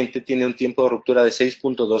esta paciente tiene un tiempo de ruptura de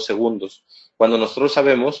 6.2 segundos, cuando nosotros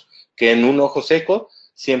sabemos que en un ojo seco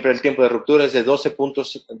siempre el tiempo de ruptura es de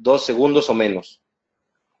 12.2 segundos o menos.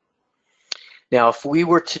 Now, if we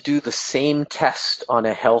were to do the same test on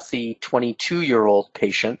a healthy 22-year-old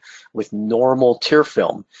patient with normal tear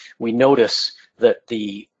film, we notice that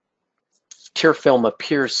the tear film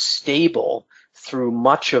appears stable through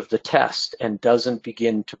much of the test and doesn't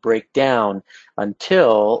begin to break down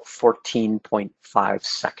until 14.5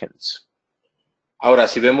 seconds. Ahora,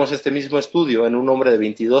 si vemos este mismo estudio en un hombre de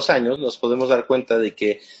 22 años, nos podemos dar cuenta de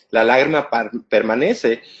que la lágrima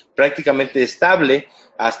permanece prácticamente estable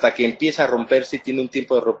hasta que empieza a romperse y tiene un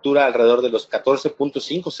tiempo de ruptura alrededor de los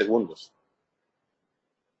 14.5 segundos.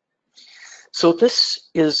 So this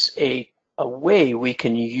is a way we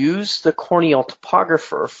can use the corneal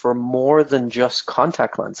topographer for more than just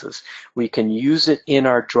contact lenses. We can use it in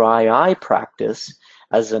our dry eye practice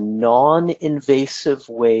as a non-invasive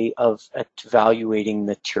way of evaluating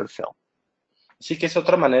the tear film. Así que es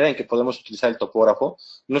otra manera en que podemos utilizar el topógrafo,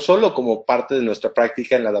 no solo como parte de nuestra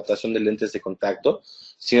práctica en la adaptación de lentes de contacto,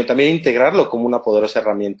 sino también integrarlo como una poderosa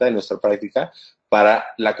herramienta en nuestra práctica para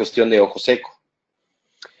la cuestión de ojo seco.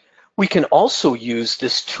 We can also use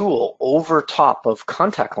this tool over top of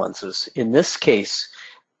contact lenses. In this case,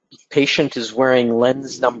 the patient is wearing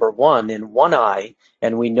lens number 1 in one eye,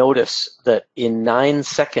 and we notice that in 9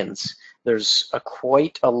 seconds, there's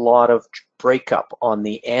quite a lot of breakup on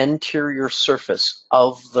the anterior surface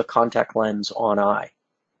of the contact lens on eye.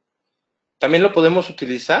 También lo podemos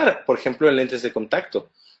utilizar, por ejemplo, en lentes de contacto.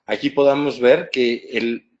 Aquí podemos ver que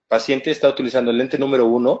el paciente está utilizando el lente número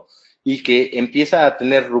 1 y que empieza a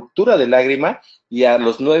tener ruptura de lágrima y a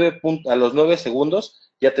los 9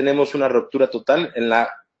 segundos ya tenemos una ruptura total en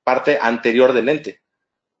la parte anterior del lente.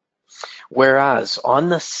 Whereas on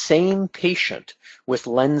the same patient with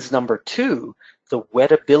lens number 2, the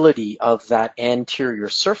wettability of that anterior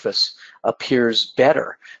surface appears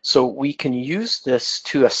better. So we can use this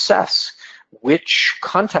to assess which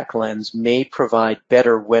contact lens may provide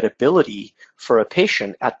better wettability for a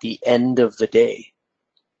patient at the end of the day.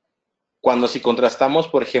 Cuando si contrastamos,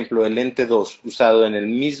 por ejemplo, el lente 2 usado en el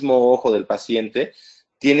mismo ojo del paciente,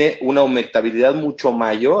 tiene una humectabilidad mucho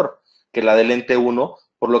mayor que la del lente 1,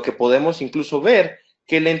 por lo que podemos incluso ver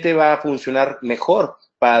qué lente va a funcionar mejor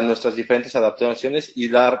para nuestras diferentes adaptaciones y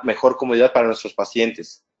dar mejor comodidad para nuestros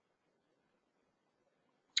pacientes.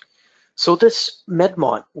 So this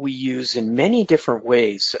Medmont we use in many different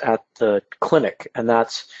ways at the clinic, and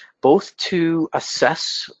that's both to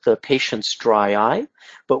assess the patient's dry eye,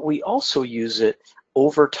 but we also use it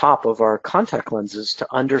over top of our contact lenses to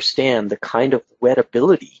understand the kind of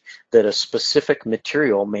wettability that a specific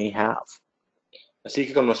material may have. Así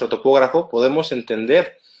que con nuestro topógrafo podemos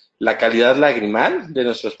entender la calidad lagrimal de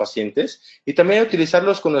nuestros pacientes y también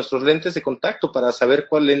utilizarlos con nuestros lentes de contacto para saber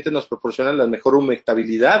cuál lente nos proporciona la mejor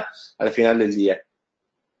humectabilidad al final del día.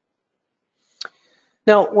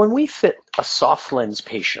 Now, when we fit a soft lens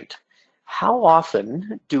patient, how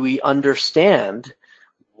often do we understand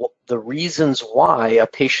the reasons why a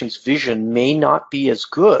patient's vision may not be as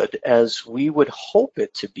good as we would hope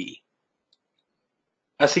it to be?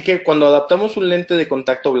 Así que cuando adaptamos un lente de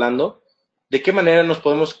contacto blando, ¿de qué manera nos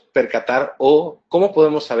podemos percatar o cómo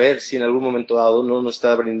podemos saber si en algún momento dado no nos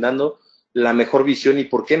está brindando la mejor visión y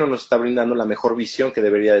por qué no nos está brindando la mejor visión que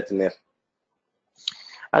debería de tener?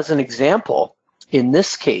 As an example, in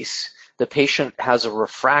this case, the patient has a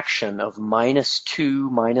refraction of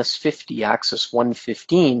 -2, -50, axis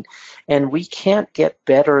 115, and we can't get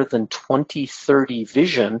better than 20/30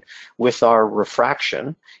 vision with our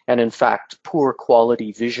refraction, and in fact, poor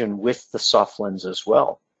quality vision with the soft lens as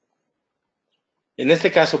well. En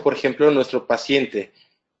este caso, por ejemplo, nuestro paciente,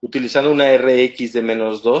 utilizando una RX de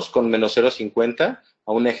 -2 con -0.50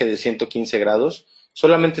 a un eje de 115 grados,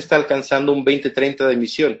 solamente está alcanzando un 20/30 de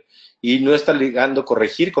emisión y no está llegando a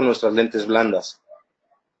corregir con nuestras lentes blandas.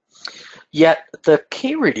 Yet the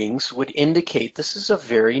K readings would indicate this is a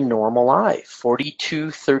very normal eye,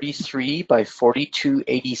 4233 by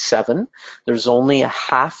 4287. There's only a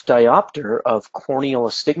half diopter of corneal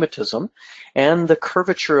astigmatism, and the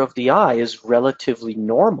curvature of the eye is relatively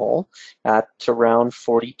normal at around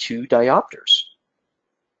 42 diopters.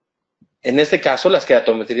 En este caso, las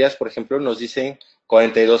queratometrías, por ejemplo, nos dicen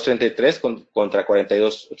 4233 contra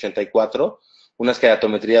 4284, unas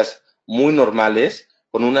queratometrías muy normales,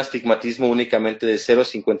 con un astigmatismo únicamente de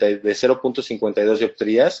 0.52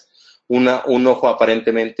 dioptrías, un ojo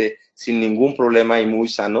aparentemente sin ningún problema y muy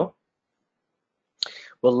sano.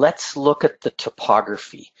 Well, let's look at the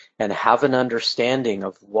topography and have an understanding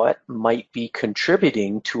of what might be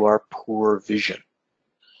contributing to our poor vision.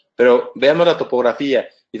 Pero veamos la topografía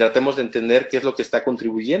y tratemos de entender qué es lo que está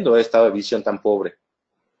contribuyendo a esta visión tan pobre.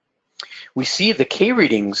 We see the K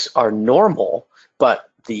readings are normal, but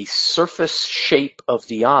the surface shape of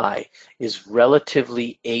the eye is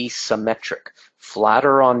relatively asymmetric,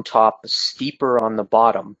 flatter on top, steeper on the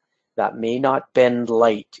bottom, that may not bend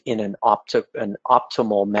light in an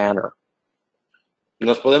optimal manner.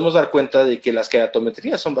 Nos podemos dar cuenta de que las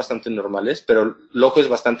queratometrías son bastante normales, pero el ojo es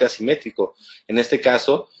bastante asimétrico. En este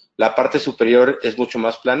caso, la parte superior es mucho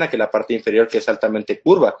más plana que la parte inferior, que es altamente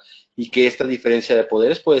curva, y que esta diferencia de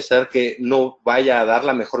poderes puede ser que no vaya a dar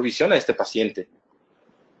la mejor visión a este paciente.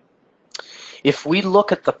 If we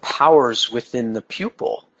look at the powers within the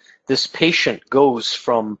pupil, this patient goes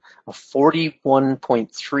from a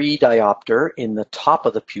 41.3 diopter in the top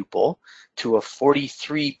of the pupil to a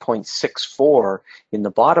 43.64 in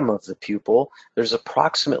the bottom of the pupil. There's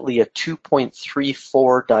approximately a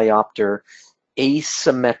 2.34 diopter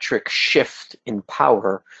asymmetric shift in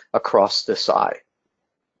power across this eye.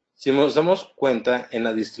 Si nos damos cuenta en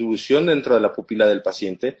la distribución dentro de la pupila del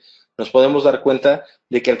paciente, nos podemos dar cuenta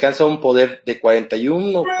de que alcanza un poder de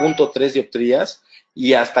 41.3 dioptrías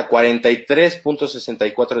y hasta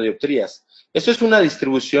 43.64 dioptrías. Esto es una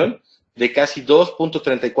distribución de casi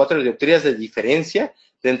 2.34 dioptrías de diferencia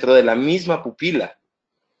dentro de la misma pupila.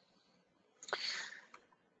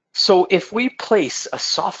 So if we place a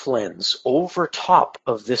soft lens over top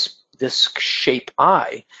of this shape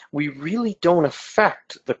eye, we really don't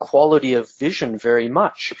affect the quality of vision very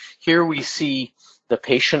much. Here we see the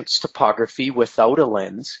patient's topography without a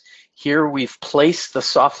lens. Here we've placed the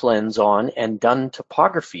soft lens on and done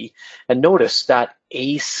topography, and notice that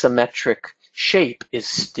asymmetric shape is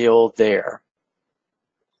still there.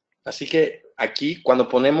 Así que aquí, cuando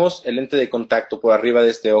ponemos el lente de contacto por arriba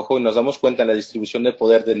de este ojo y nos damos cuenta de la distribución de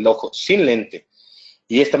poder del ojo sin lente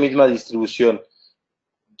y esta misma distribución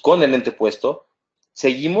con el lente puesto,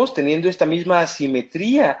 seguimos teniendo esta misma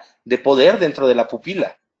asimetría de poder dentro de la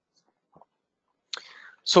pupila.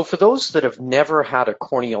 So for those that have never had a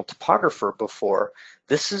corneal topographer before,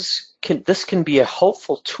 this can be a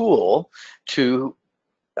helpful tool to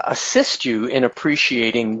assist you in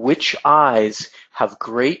appreciating which eyes have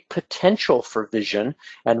great potential for vision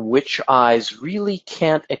and which eyes really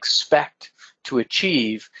can't expect to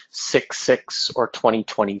achieve 6/6 or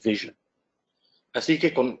 20/20 vision. Así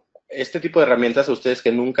que con este tipo de herramientas, a ustedes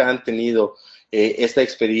que nunca han tenido esta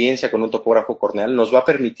experiencia con un topógrafo corneal, nos va a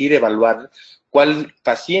permitir evaluar cuál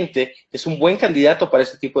paciente es un buen candidato para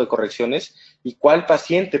este tipo de correcciones y cuál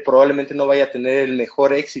paciente probablemente no vaya a tener el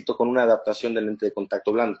mejor éxito con una adaptación del lente de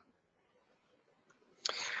contacto blando.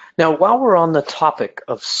 Now, while we're on the topic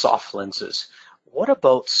of soft lenses, what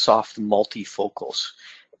about soft multifocals?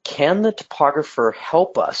 Can the topographer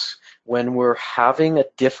help us when we're having a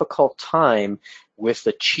difficult time with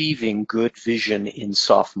achieving good vision in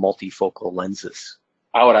soft multifocal lenses?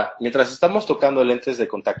 Ahora, mientras estamos tocando lentes de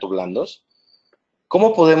contacto blandos,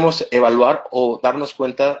 ¿cómo podemos evaluar o darnos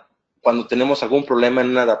cuenta cuando tenemos algún problema en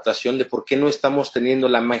una adaptación de por qué no estamos teniendo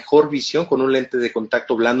la mejor visión con un lente de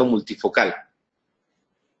contacto blando multifocal?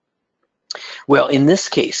 Well, in this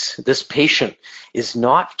case, this patient is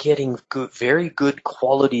not getting very good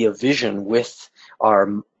quality of vision with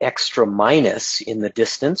our extra minus in the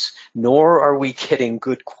distance, nor are we getting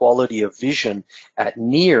good quality of vision at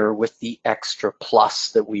near with the extra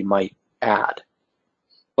plus that we might add.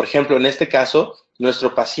 Por ejemplo, en este caso,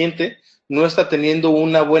 nuestro paciente no está teniendo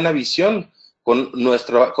una buena visión con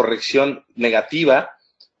nuestra corrección negativa,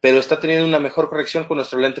 pero está teniendo una mejor corrección con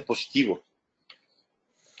nuestro lente positivo.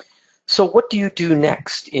 So what do you do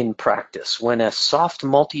next in practice when a soft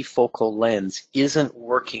multifocal lens isn't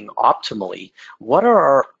working optimally? What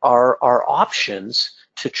are our options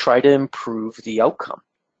to try to improve the outcome?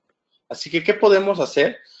 Así que, ¿qué podemos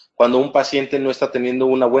hacer cuando un paciente no está teniendo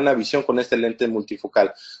una buena visión con este lente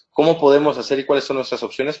multifocal? ¿Cómo podemos hacer y cuáles son nuestras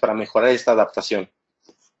opciones para mejorar esta adaptación?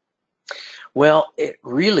 Well,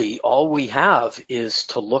 really all we have is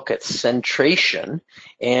to look at centration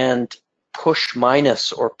and push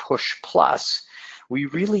minus or push plus. We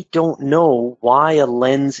really don't know why a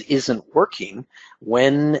lens isn't working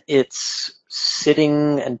when it's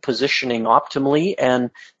sitting and positioning optimally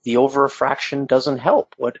and the over-refraction doesn't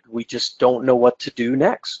help. We just don't know what to do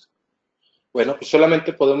next. Bueno, pues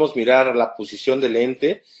solamente podemos mirar la posición del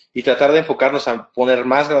lente y tratar de enfocarnos a poner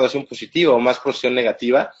más graduación positiva o más posición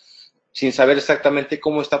negativa sin saber exactamente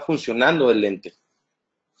cómo está funcionando el lente.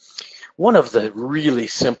 One of the really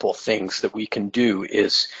simple things that we can do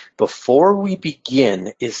is, before we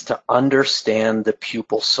begin, is to understand the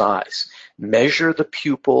pupil size. Measure the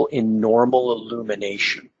pupil in normal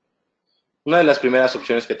illumination. Una de las primeras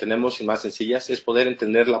opciones que tenemos y más sencillas es poder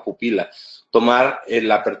entender la pupila, tomar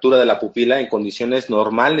la apertura de la pupila en condiciones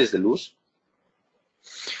normales de luz.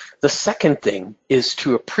 The second thing is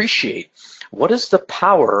to appreciate what is the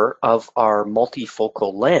power of our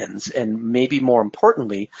multifocal lens, and maybe more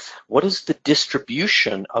importantly, what is the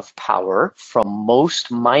distribution of power from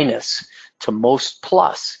most minus to most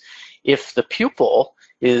plus? If the pupil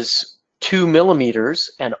is 2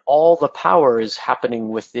 millimeters and all the power is happening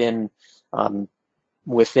within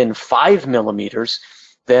 5 millimeters,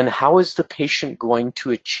 then how is the patient going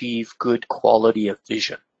to achieve good quality of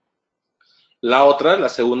vision? La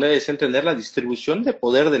segunda, es entender la distribución de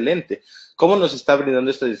poder del lente. ¿Cómo nos está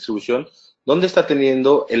brindando esta distribución? ¿Dónde está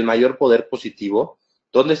teniendo el mayor poder positivo?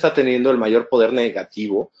 ¿Dónde está teniendo el mayor poder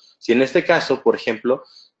negativo? Si en este caso, por ejemplo,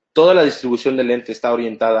 toda la distribución del lente está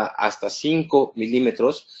orientada hasta 5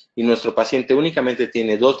 milímetros y nuestro paciente únicamente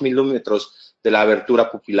tiene 2 milímetros de la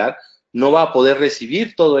abertura pupilar, no va a poder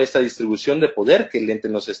recibir toda esta distribución de poder que el lente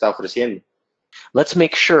nos está ofreciendo. Let's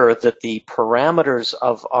make sure that the parameters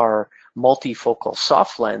of our multifocal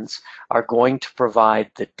soft lens are going to provide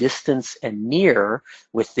the distance and near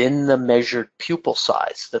within the measured pupil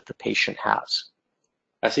size that the patient has.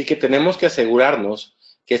 Así que tenemos que asegurarnos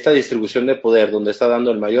que esta distribución de poder, donde está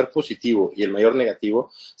dando el mayor positivo y el mayor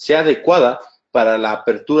negativo, sea adecuada para la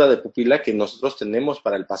apertura de pupila que nosotros tenemos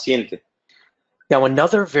para el paciente. Now,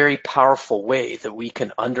 another very powerful way that we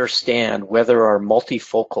can understand whether our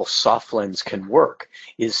multifocal soft lens can work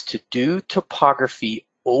is to do topography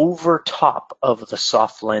over top of the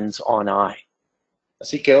soft lens on eye.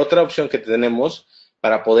 Así que otra opción que tenemos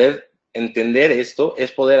para poder entender esto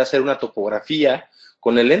es poder hacer una topografía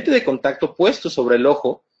con el lente de contacto puesto sobre el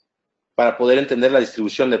ojo para poder entender la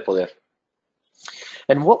distribución de poder.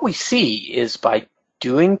 And what we see is by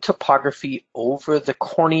doing topography over the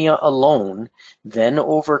cornea alone, then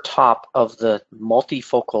over top of the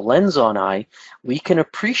multifocal lens on eye, we can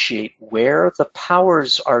appreciate where the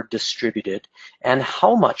powers are distributed and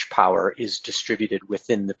how much power is distributed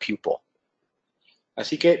within the pupil.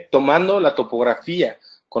 Así que tomando la topografía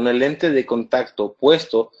con el lente de contacto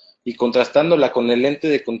puesto y contrastándola con el lente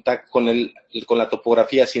de contacto, con la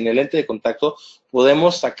topografía sin el lente de contacto,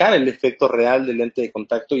 podemos sacar el efecto real del lente de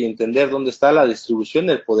contacto y entender dónde está la distribución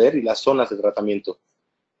del poder y las zonas de tratamiento.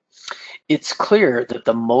 It's clear that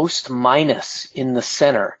the most minus in the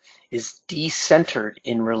center is decentered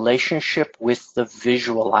in relationship with the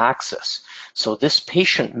visual axis. So this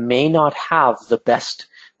patient may not have the best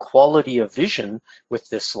quality of vision with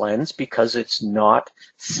this lens because it's not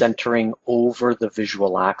centering over the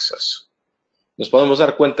visual axis. Nos podemos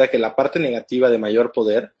dar cuenta que la parte negativa de mayor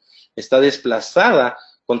poder está desplazada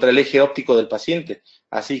contra el eje óptico del paciente.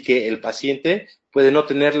 Así que el paciente puede no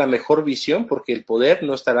tener la mejor visión porque el poder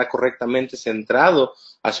no estará correctamente centrado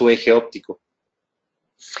a su eje óptico.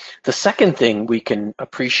 The second thing we can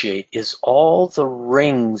appreciate is all the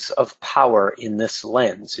rings of power in this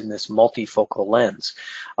lens, in this multifocal lens,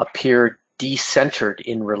 appear decentered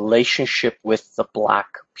in relationship with the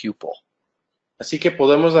black pupil. Así que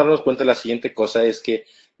podemos darnos cuenta de la siguiente cosa, es que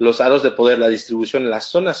los aros de poder, la distribución en las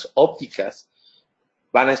zonas ópticas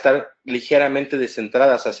van a estar ligeramente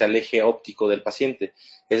descentradas hacia el eje óptico del paciente.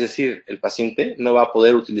 Es decir, el paciente no va a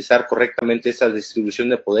poder utilizar correctamente esa distribución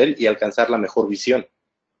de poder y alcanzar la mejor visión.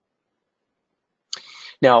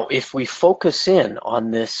 Now, if we focus in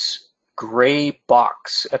on this gray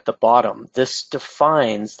box at the bottom, this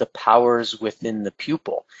defines the powers within the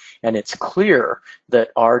pupil. And it's clear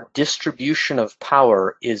that our distribution of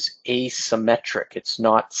power is asymmetric. It's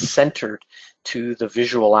not centered to the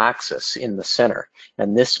visual axis in the center.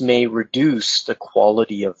 And this may reduce the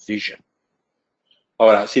quality of vision.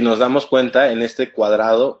 Ahora, si nos damos cuenta en este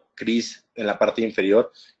cuadrado gris en la parte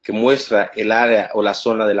inferior que muestra el área o la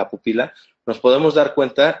zona de la pupila, nos podemos dar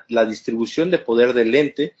cuenta la distribución de poder del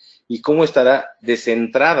lente y cómo estará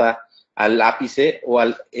descentrada al ápice o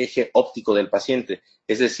al eje óptico del paciente.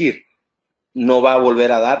 Es decir, no va a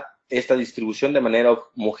volver a dar esta distribución de manera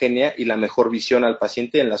homogénea y la mejor visión al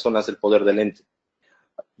paciente en las zonas del poder del lente.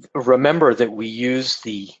 Remember that we use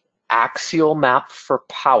the axial map for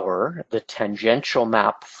power, the tangential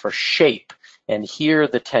map for shape, and here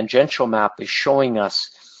the tangential map is showing us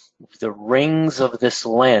the rings of this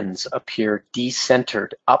lens appear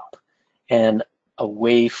decentered up and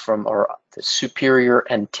away from or the superior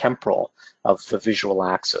and temporal of the visual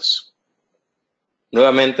axis.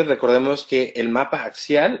 Nuevamente, recordemos que el mapa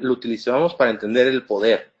axial lo utilizamos para entender el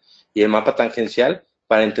poder y el mapa tangencial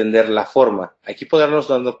para entender la forma. Aquí podremos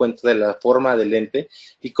darnos cuenta de la forma del lente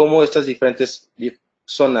y cómo estas diferentes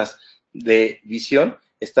zonas de visión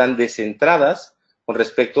están descentradas con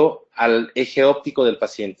respecto al eje óptico del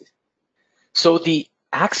paciente. So the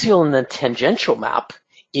axial and the tangential map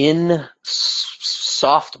in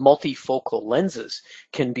soft multifocal lenses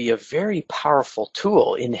can be a very powerful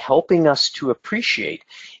tool in helping us to appreciate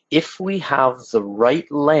if we have the right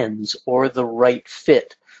lens or the right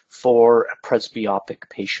fit for a presbyopic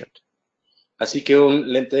patient. Así que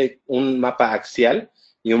un mapa axial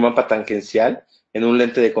y un mapa tangencial en un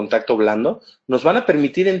lente de contacto blando nos van a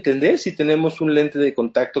permitir entender si tenemos un lente de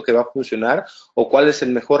contacto que va a funcionar o cuál es el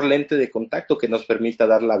mejor lente de contacto que nos permita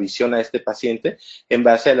dar la visión a este paciente en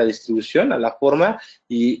base a la distribución, a la forma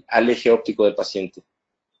y al eje óptico del paciente.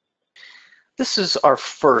 This is our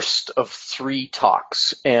first of 3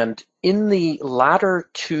 talks, and in the latter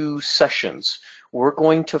 2 sessions, we're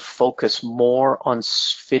going to focus more on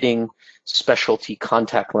fitting specialty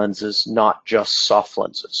contact lenses, not just soft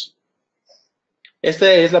lenses.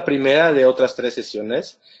 Esta es la primera de otras 3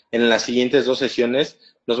 sesiones. En las siguientes 2 sesiones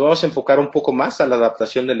nos vamos a enfocar un poco más a la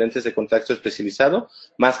adaptación de lentes de contacto especializado,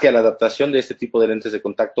 más que a la adaptación de este tipo de lentes de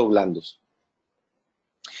contacto blandos.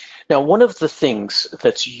 Now, one of the things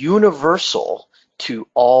that's universal to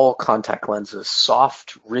all contact lenses,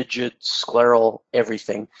 soft, rigid, scleral,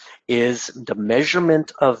 everything, is the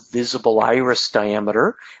measurement of visible iris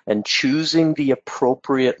diameter and choosing the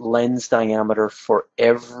appropriate lens diameter for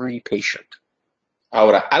every patient.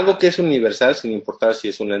 Ahora, algo que es universal, sin importar si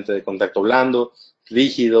es un lente de contacto blando,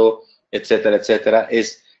 rígido, etcétera, etcétera,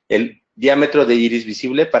 es el diámetro de iris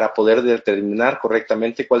visible para poder determinar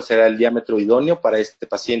correctamente cuál será el diámetro idóneo para este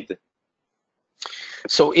paciente.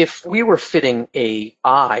 So if we were fitting a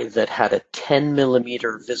eye that had a 10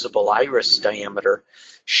 millimeter visible iris diameter,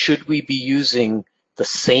 should we be using the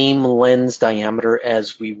same lens diameter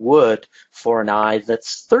as we would for an eye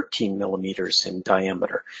that's 13 millimeters in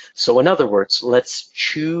diameter? So in other words, let's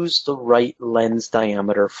choose the right lens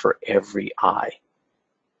diameter for every eye.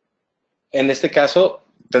 En este caso,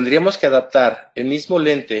 tendríamos que adaptar el mismo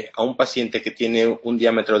lente a un paciente que tiene un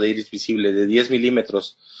diámetro de iris visible de 10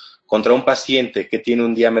 milímetros contra un paciente que tiene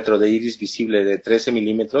un diámetro de iris visible de 13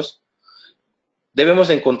 milímetros. Debemos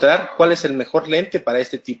encontrar cuál es el mejor lente para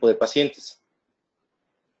este tipo de pacientes.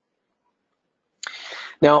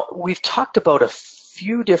 Now, we've talked about a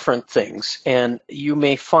few different things, and you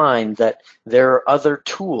may find that there are other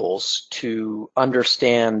tools to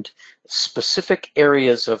understand specific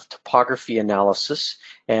areas of topography analysis,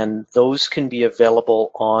 and those can be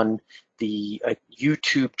available on the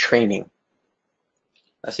YouTube training.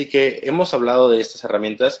 Así que hemos hablado de estas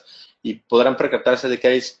herramientas y podrán percatarse de que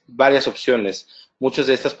hay varias opciones. Muchas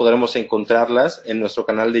de estas podremos encontrarlas en nuestro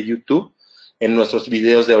canal de YouTube, en nuestros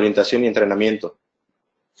videos de orientación y entrenamiento.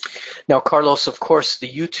 Now, Carlos, of course,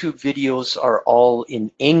 the YouTube videos are all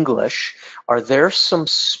in English. Are there some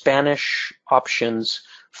Spanish options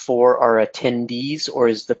for our attendees, or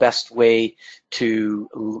is the best way to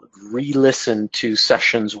re-listen to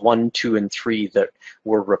sessions 1, 2, and 3 that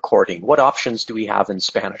we're recording? What options do we have in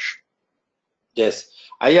Spanish? Yes.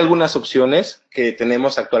 Hay algunas opciones que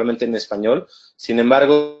tenemos actualmente en español. Sin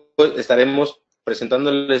embargo, estaremos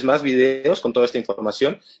presentándoles más videos con toda esta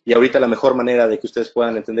información, y ahorita la mejor manera de que ustedes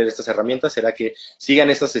puedan entender estas herramientas será que sigan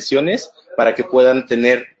estas sesiones para que puedan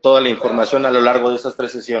tener toda la información a lo largo de estas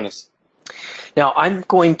 3 sesiones. Now, I'm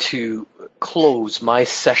going to close my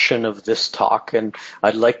session of this talk, and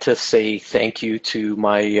I'd like to say thank you to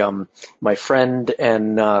my my friend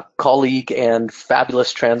and colleague and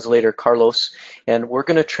fabulous translator, Carlos. And we're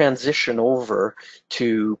going to transition over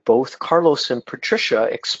to both Carlos and Patricia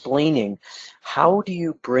explaining how do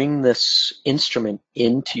you bring this instrument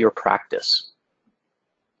into your practice.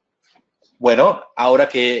 Bueno, ahora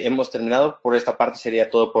que hemos terminado, por esta parte sería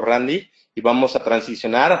todo por Randy, y vamos a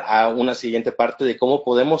transicionar a una siguiente parte de cómo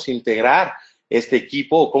podemos integrar este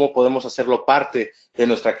equipo o cómo podemos hacerlo parte de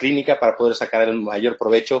nuestra clínica para poder sacar el mayor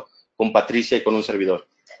provecho con Patricia y con un servidor.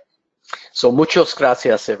 So, muchas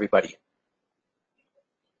gracias, everybody.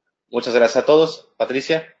 Muchas gracias a todos.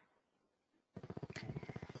 Patricia.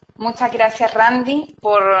 Muchas gracias, Randy,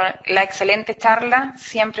 por la excelente charla.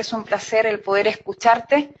 Siempre es un placer el poder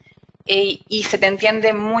escucharte y se te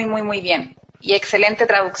entiende muy bien. Y excelente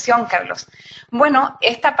traducción, Carlos. Bueno,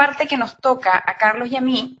 esta parte que nos toca a Carlos y a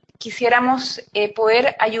mí, quisiéramos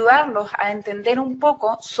poder ayudarlos a entender un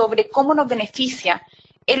poco sobre cómo nos beneficia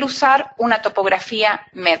el usar una topografía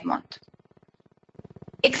Medmont.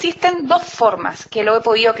 Existen dos formas que lo he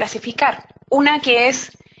podido clasificar. Una que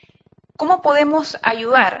es cómo podemos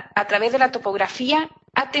ayudar a través de la topografía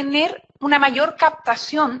a tener una mayor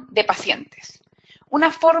captación de pacientes.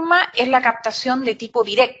 Una forma es la captación de tipo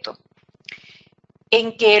directo,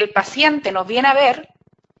 en que el paciente nos viene a ver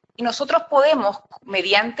y nosotros podemos,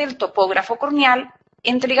 mediante el topógrafo corneal,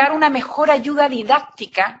 entregar una mejor ayuda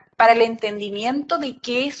didáctica para el entendimiento de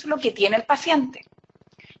qué es lo que tiene el paciente.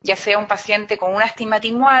 Ya sea un paciente con un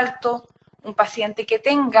astigmatismo alto, un paciente que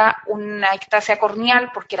tenga una ectasia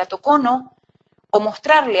corneal por queratocono, o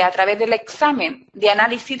mostrarle a través del examen de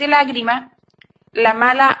análisis de lágrima la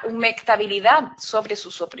mala humectabilidad sobre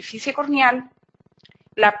su superficie corneal,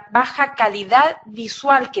 la baja calidad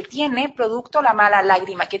visual que tiene producto de la mala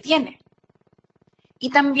lágrima que tiene. Y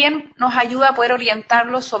también nos ayuda a poder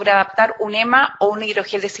orientarlo sobre adaptar un EMA o un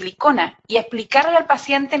hidrogel de silicona y explicarle al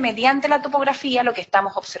paciente mediante la topografía lo que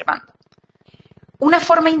estamos observando. Una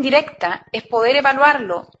forma indirecta es poder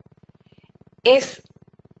evaluarlo, es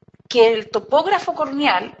que el topógrafo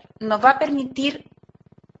corneal nos va a permitir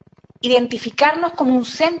identificarnos como un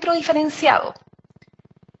centro diferenciado.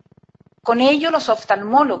 Con ello, los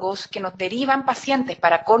oftalmólogos que nos derivan pacientes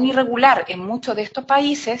para córnea irregular en muchos de estos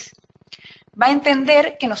países va a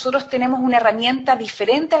entender que nosotros tenemos una herramienta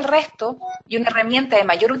diferente al resto y una herramienta de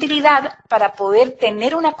mayor utilidad para poder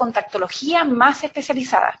tener una contactología más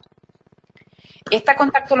especializada. Esta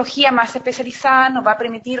contactología más especializada nos va a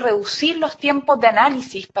permitir reducir los tiempos de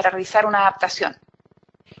análisis para realizar una adaptación.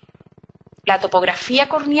 La topografía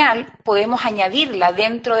corneal podemos añadirla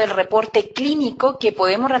dentro del reporte clínico que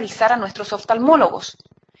podemos realizar a nuestros oftalmólogos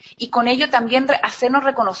y con ello también hacernos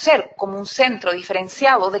reconocer como un centro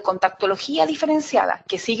diferenciado de contactología diferenciada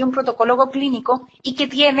que sigue un protocolo clínico y que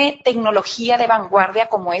tiene tecnología de vanguardia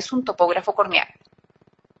como es un topógrafo corneal.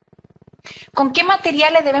 ¿Con qué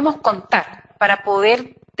materiales debemos contar para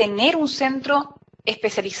poder tener un centro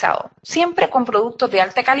especializado? Siempre con productos de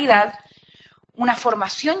alta calidad, una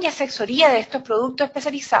formación y asesoría de estos productos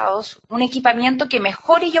especializados, un equipamiento que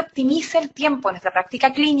mejore y optimice el tiempo en nuestra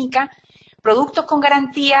práctica clínica, productos con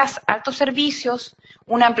garantías, altos servicios,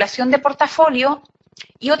 una ampliación de portafolio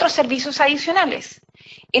y otros servicios adicionales.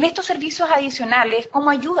 En estos servicios adicionales, ¿cómo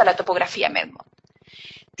ayuda la topografía Medmont?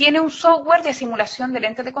 Tiene un software de simulación de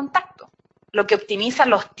lentes de contacto, lo que optimiza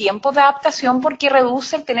los tiempos de adaptación porque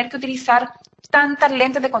reduce el tener que utilizar tantas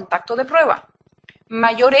lentes de contacto de prueba.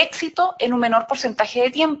 Mayor éxito en un menor porcentaje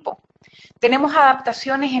de tiempo. Tenemos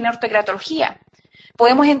adaptaciones en ortoqueratología.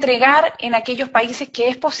 Podemos entregar en aquellos países que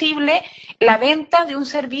es posible la venta de un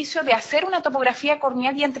servicio de hacer una topografía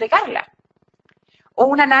corneal y entregarla. O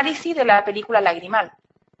un análisis de la película lagrimal.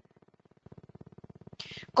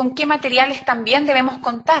 ¿Con qué materiales también debemos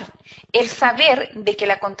contar? El saber de que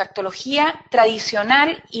la contactología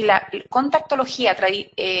tradicional y la contactología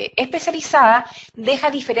especializada deja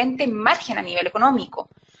diferente margen a nivel económico.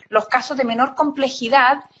 Los casos de menor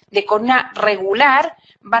complejidad de córnea regular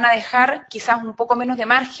van a dejar quizás un poco menos de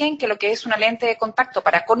margen que lo que es una lente de contacto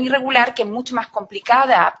para córnea irregular, que es mucho más complicada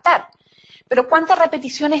de adaptar. Pero ¿cuántas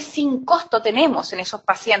repeticiones sin costo tenemos en esos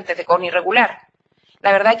pacientes de córnea irregular?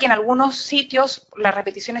 La verdad que en algunos sitios las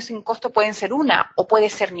repeticiones sin costo pueden ser una o puede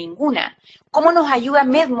ser ninguna. ¿Cómo nos ayuda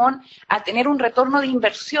Medmont a tener un retorno de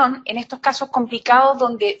inversión en estos casos complicados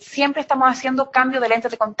donde siempre estamos haciendo cambio de lentes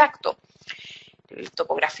de contacto? La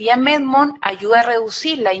topografía Medmont ayuda a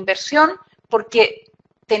reducir la inversión porque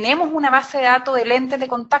tenemos una base de datos de lentes de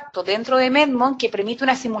contacto dentro de Medmont que permite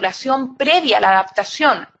una simulación previa a la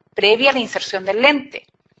adaptación, previa a la inserción del lente.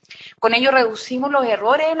 Con ello reducimos los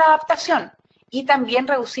errores en la adaptación y también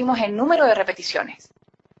reducimos el número de repeticiones.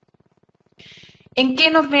 ¿En qué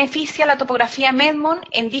nos beneficia la topografía Medmont?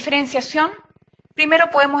 En diferenciación, primero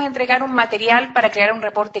podemos entregar un material para crear un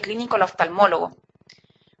reporte clínico al oftalmólogo.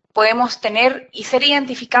 Podemos tener y ser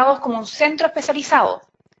identificados como un centro especializado,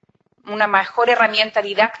 una mejor herramienta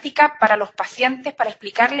didáctica para los pacientes para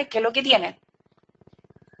explicarles qué es lo que tienen.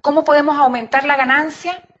 ¿Cómo podemos aumentar la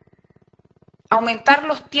ganancia? Aumentar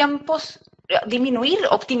los tiempos, disminuir,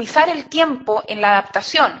 optimizar el tiempo en la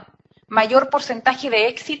adaptación, mayor porcentaje de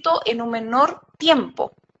éxito en un menor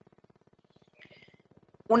tiempo.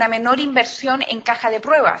 Una menor inversión en caja de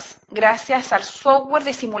pruebas, gracias al software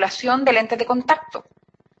de simulación de lentes de contacto.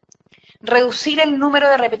 Reducir el número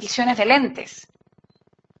de repeticiones de lentes.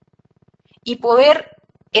 Y poder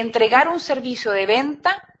entregar un servicio de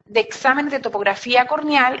venta de exámenes de topografía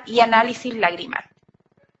corneal y análisis lagrimal.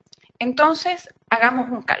 Entonces, hagamos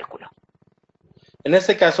un cálculo. En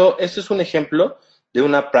este caso, esto es un ejemplo de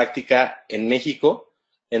una práctica en México,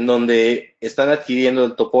 en donde están adquiriendo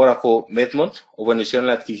el topógrafo Medmont, o bueno, hicieron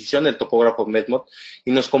la adquisición del topógrafo Medmont,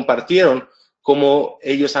 y nos compartieron cómo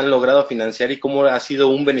ellos han logrado financiar y cómo ha sido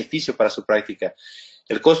un beneficio para su práctica.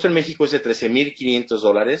 El costo en México es de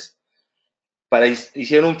 $13,500.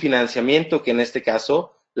 Hicieron un financiamiento que en este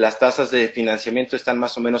caso las tasas de financiamiento están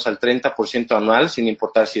más o menos al 30% anual, sin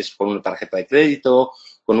importar si es con una tarjeta de crédito,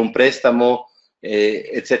 con un préstamo,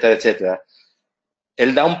 etcétera, etcétera.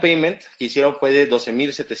 El down payment que hicieron fue de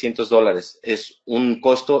 $12,700. Es un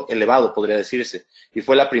costo elevado, podría decirse, y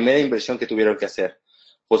fue la primera inversión que tuvieron que hacer.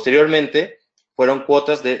 Posteriormente, fueron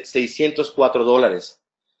cuotas de $604.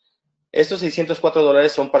 Estos $604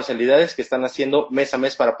 son parcialidades que están haciendo mes a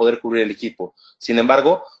mes para poder cubrir el equipo. Sin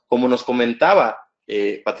embargo, como nos comentaba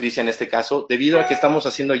Patricia en este caso, debido a que estamos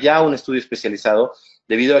haciendo ya un estudio especializado,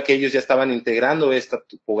 debido a que ellos ya estaban integrando esta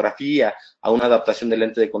topografía a una adaptación de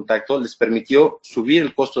lente de contacto, les permitió subir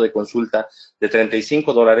el costo de consulta de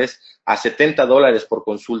 $35 a $70 por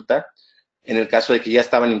consulta, en el caso de que ya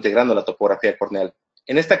estaban integrando la topografía corneal.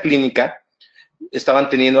 En esta clínica estaban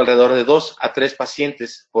teniendo alrededor de 2 a 3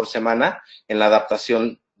 pacientes por semana en la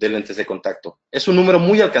adaptación de lentes de contacto. Es un número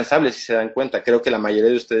muy alcanzable si se dan cuenta. Creo que la mayoría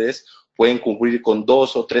de ustedes pueden cumplir con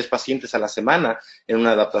 2 o 3 pacientes a la semana en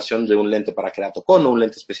una adaptación de un lente para queratocono o un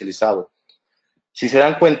lente especializado. Si se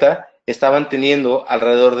dan cuenta, estaban teniendo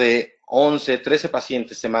alrededor de 11, 13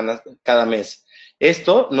 pacientes semanas cada mes.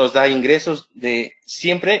 Esto nos da ingresos de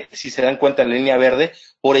siempre, si se dan cuenta en la línea verde,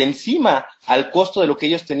 por encima al costo de lo que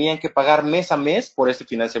ellos tenían que pagar mes a mes por este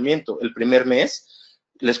financiamiento. El primer mes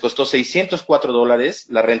les costó $604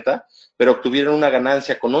 la renta, pero obtuvieron una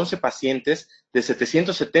ganancia con 11 pacientes de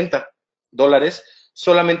 $770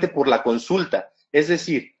 solamente por la consulta. Es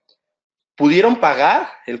decir, pudieron pagar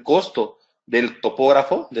el costo del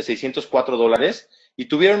topógrafo de $604 y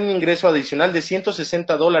tuvieron un ingreso adicional de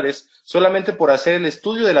 $160 solamente por hacer el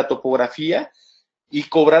estudio de la topografía y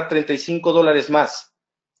cobrar $35 más,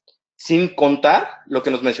 sin contar lo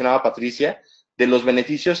que nos mencionaba Patricia de los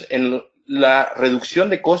beneficios en la reducción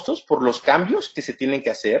de costos por los cambios que se tienen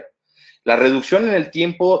que hacer, la reducción en el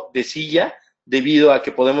tiempo de silla debido a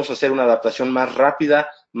que podemos hacer una adaptación más rápida,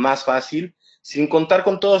 más fácil, sin contar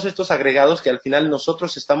con todos estos agregados que al final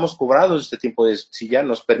nosotros estamos cobrando este tiempo de silla,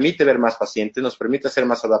 nos permite ver más pacientes, nos permite hacer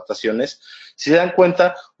más adaptaciones. Si se dan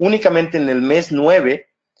cuenta, únicamente en el mes 9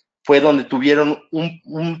 fue donde tuvieron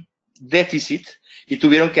un déficit y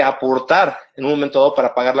tuvieron que aportar en un momento dado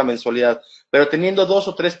para pagar la mensualidad. Pero teniendo 2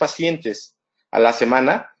 o 3 pacientes a la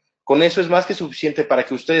semana, con eso es más que suficiente para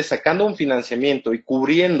que ustedes, sacando un financiamiento y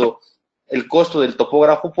cubriendo el costo del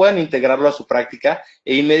topógrafo, puedan integrarlo a su práctica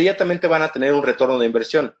e inmediatamente van a tener un retorno de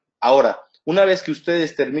inversión. Ahora, una vez que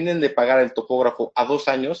ustedes terminen de pagar el topógrafo a 2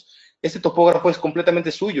 años, este topógrafo es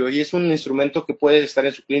completamente suyo y es un instrumento que puede estar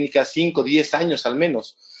en su clínica 5, 10 años al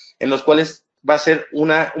menos, en los cuales va a ser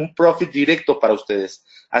un profit directo para ustedes.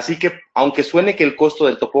 Así que, aunque suene que el costo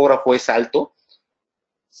del topógrafo es alto,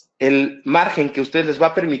 el margen que ustedes les va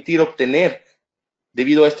a permitir obtener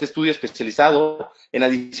debido a este estudio especializado, en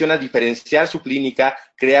adición a diferenciar su clínica,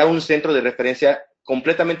 crear un centro de referencia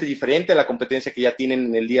completamente diferente a la competencia que ya tienen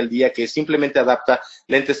en el día al día, que simplemente adapta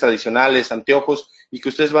lentes tradicionales, anteojos, y que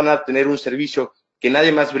ustedes van a tener un servicio que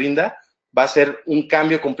nadie más brinda, va a ser un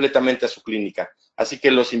cambio completamente a su clínica. Así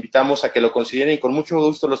que los invitamos a que lo consideren y con mucho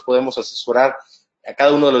gusto los podemos asesorar a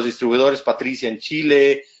cada uno de los distribuidores, Patricia en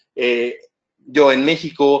Chile, yo en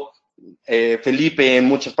México, Felipe en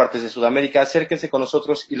muchas partes de Sudamérica. Acérquense con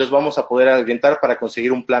nosotros y los vamos a poder orientar para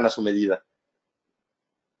conseguir un plan a su medida.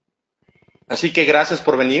 Así que gracias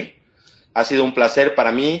por venir. Ha sido un placer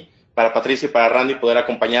para mí, para Patricia y para Randy poder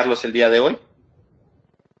acompañarlos el día de hoy.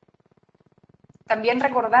 también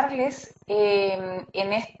recordarles,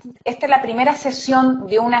 esta es la primera sesión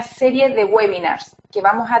de una serie de webinars que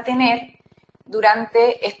vamos a tener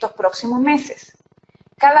durante estos próximos meses.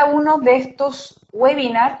 Cada uno de estos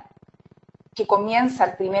webinars, que comienza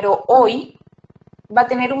el primero hoy, va a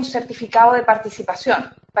tener un certificado de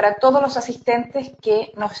participación para todos los asistentes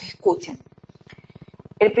que nos escuchen.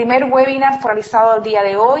 El primer webinar fue realizado el día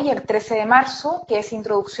de hoy, el 13 de marzo, que es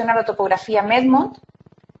Introducción a la Topografía Medmont.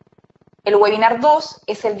 El webinar 2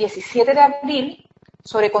 es el 17 de abril,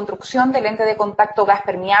 sobre construcción de lente de contacto gas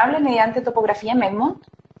permeable mediante topografía Medmont.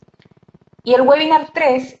 Y el webinar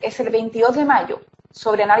 3 es el 22 de mayo,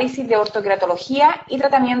 sobre análisis de ortocratología y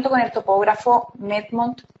tratamiento con el topógrafo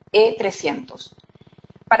Medmont E300.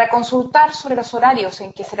 Para consultar sobre los horarios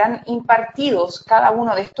en que serán impartidos cada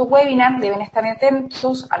uno de estos webinars, deben estar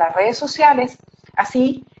atentos a las redes sociales,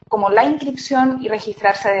 así como la inscripción y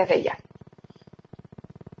registrarse desde ya.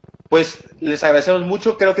 Pues les agradecemos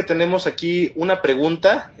mucho. Creo que tenemos aquí una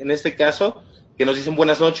pregunta, en este caso, que nos dicen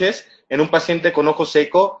buenas noches. En un paciente con ojo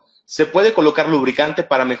seco, ¿se puede colocar lubricante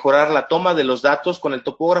para mejorar la toma de los datos con el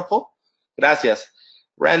topógrafo? Gracias.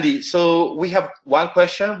 Randy, so we have one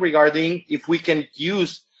question regarding if we can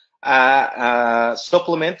use a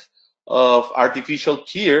supplement of artificial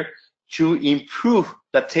tear to improve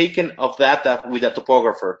the taking of data with a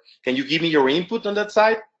topographer. Can you give me your input on that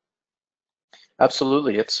side?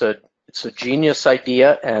 Absolutely. It's a genius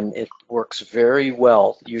idea, and it works very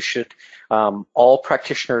well. You should, all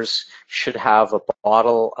practitioners should have a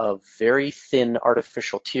bottle of very thin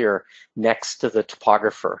artificial tear next to the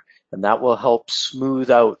topographer, and that will help smooth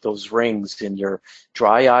out those rings in your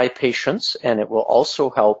dry eye patients, and it will also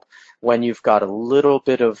help when you've got a little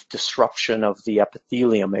bit of disruption of the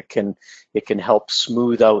epithelium. It can help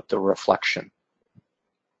smooth out the reflection.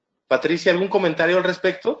 Patricia, ¿algún comentario al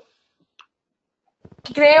respecto?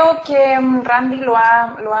 Creo que Randy lo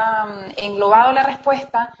ha englobado la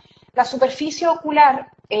respuesta. La superficie ocular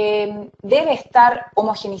debe estar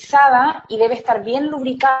homogenizada y debe estar bien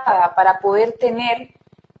lubricada para poder tener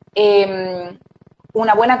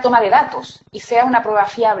una buena toma de datos y sea una prueba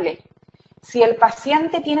fiable. Si el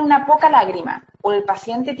paciente tiene una poca lágrima o el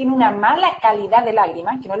paciente tiene una mala calidad de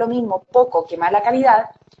lágrima, que no es lo mismo poco que mala calidad,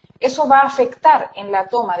 eso va a afectar en la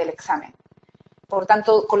toma del examen. Por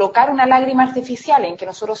tanto, colocar una lágrima artificial en que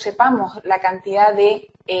nosotros sepamos la cantidad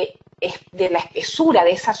de la espesura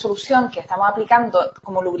de esa solución que estamos aplicando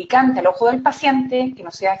como lubricante al ojo del paciente, que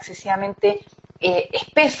no sea excesivamente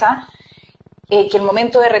espesa, que el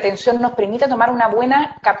momento de retención nos permita tomar una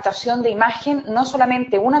buena captación de imagen, no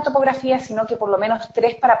solamente una topografía, sino que por lo menos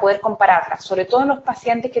 3 para poder compararlas, sobre todo en los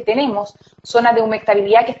pacientes que tenemos zonas de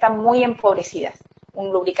humectabilidad que están muy empobrecidas.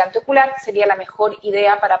 Un lubricante ocular sería la mejor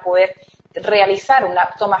idea para poder realizar una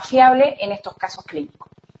toma fiable en estos casos clínicos.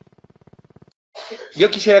 Yo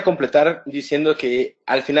quisiera completar diciendo que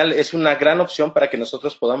al final es una gran opción para que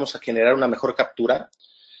nosotros podamos generar una mejor captura.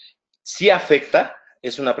 Sí afecta,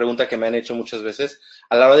 es una pregunta que me han hecho muchas veces,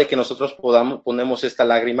 a la hora de que nosotros ponemos esta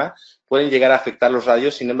lágrima, pueden llegar a afectar los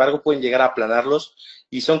radios, sin embargo pueden llegar a aplanarlos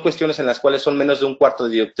y son cuestiones en las cuales son menos de 1/4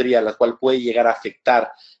 de dioptría, la cual puede llegar a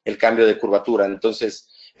afectar el cambio de curvatura. Entonces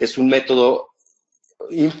es un método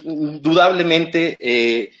indudablemente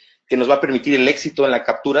que nos va a permitir el éxito en la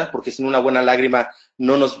captura, porque sin una buena lágrima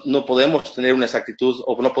no podemos tener una exactitud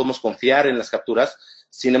o no podemos confiar en las capturas.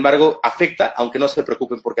 Sin embargo, afecta, aunque no se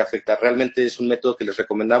preocupen porque afecta. Realmente es un método que les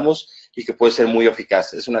recomendamos y que puede ser muy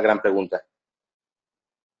eficaz. Es una gran pregunta.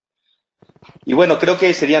 Y bueno, creo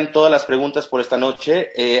que serían todas las preguntas por esta noche.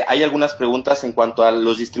 Hay algunas preguntas en cuanto a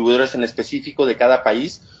los distribuidores en específico de cada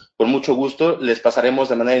país. Con mucho gusto les pasaremos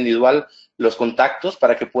de manera individual los contactos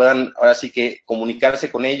para que puedan ahora sí que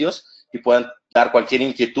comunicarse con ellos y puedan dar cualquier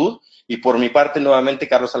inquietud. Y por mi parte, nuevamente,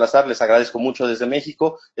 Carlos Salazar, les agradezco mucho desde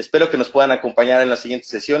México. Espero que nos puedan acompañar en las siguientes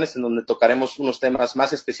sesiones, en donde tocaremos unos temas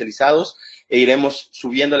más especializados e iremos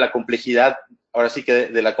subiendo la complejidad, ahora sí que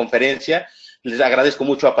de la conferencia. Les agradezco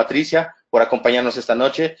mucho a Patricia por acompañarnos esta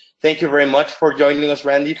noche. Thank you very much for joining us,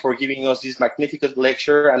 Randy, for giving us this magnificent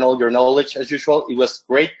lecture and all your knowledge as usual. It was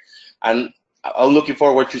great, and I'm looking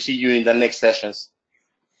forward to see you in the next sessions.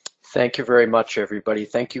 Thank you very much, everybody.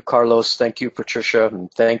 Thank you, Carlos. Thank you, Patricia. And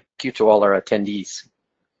thank you to all our attendees.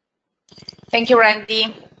 Thank you,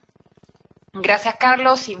 Randy. Gracias,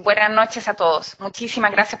 Carlos, y buenas noches a todos.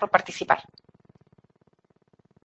 Muchísimas gracias por participar.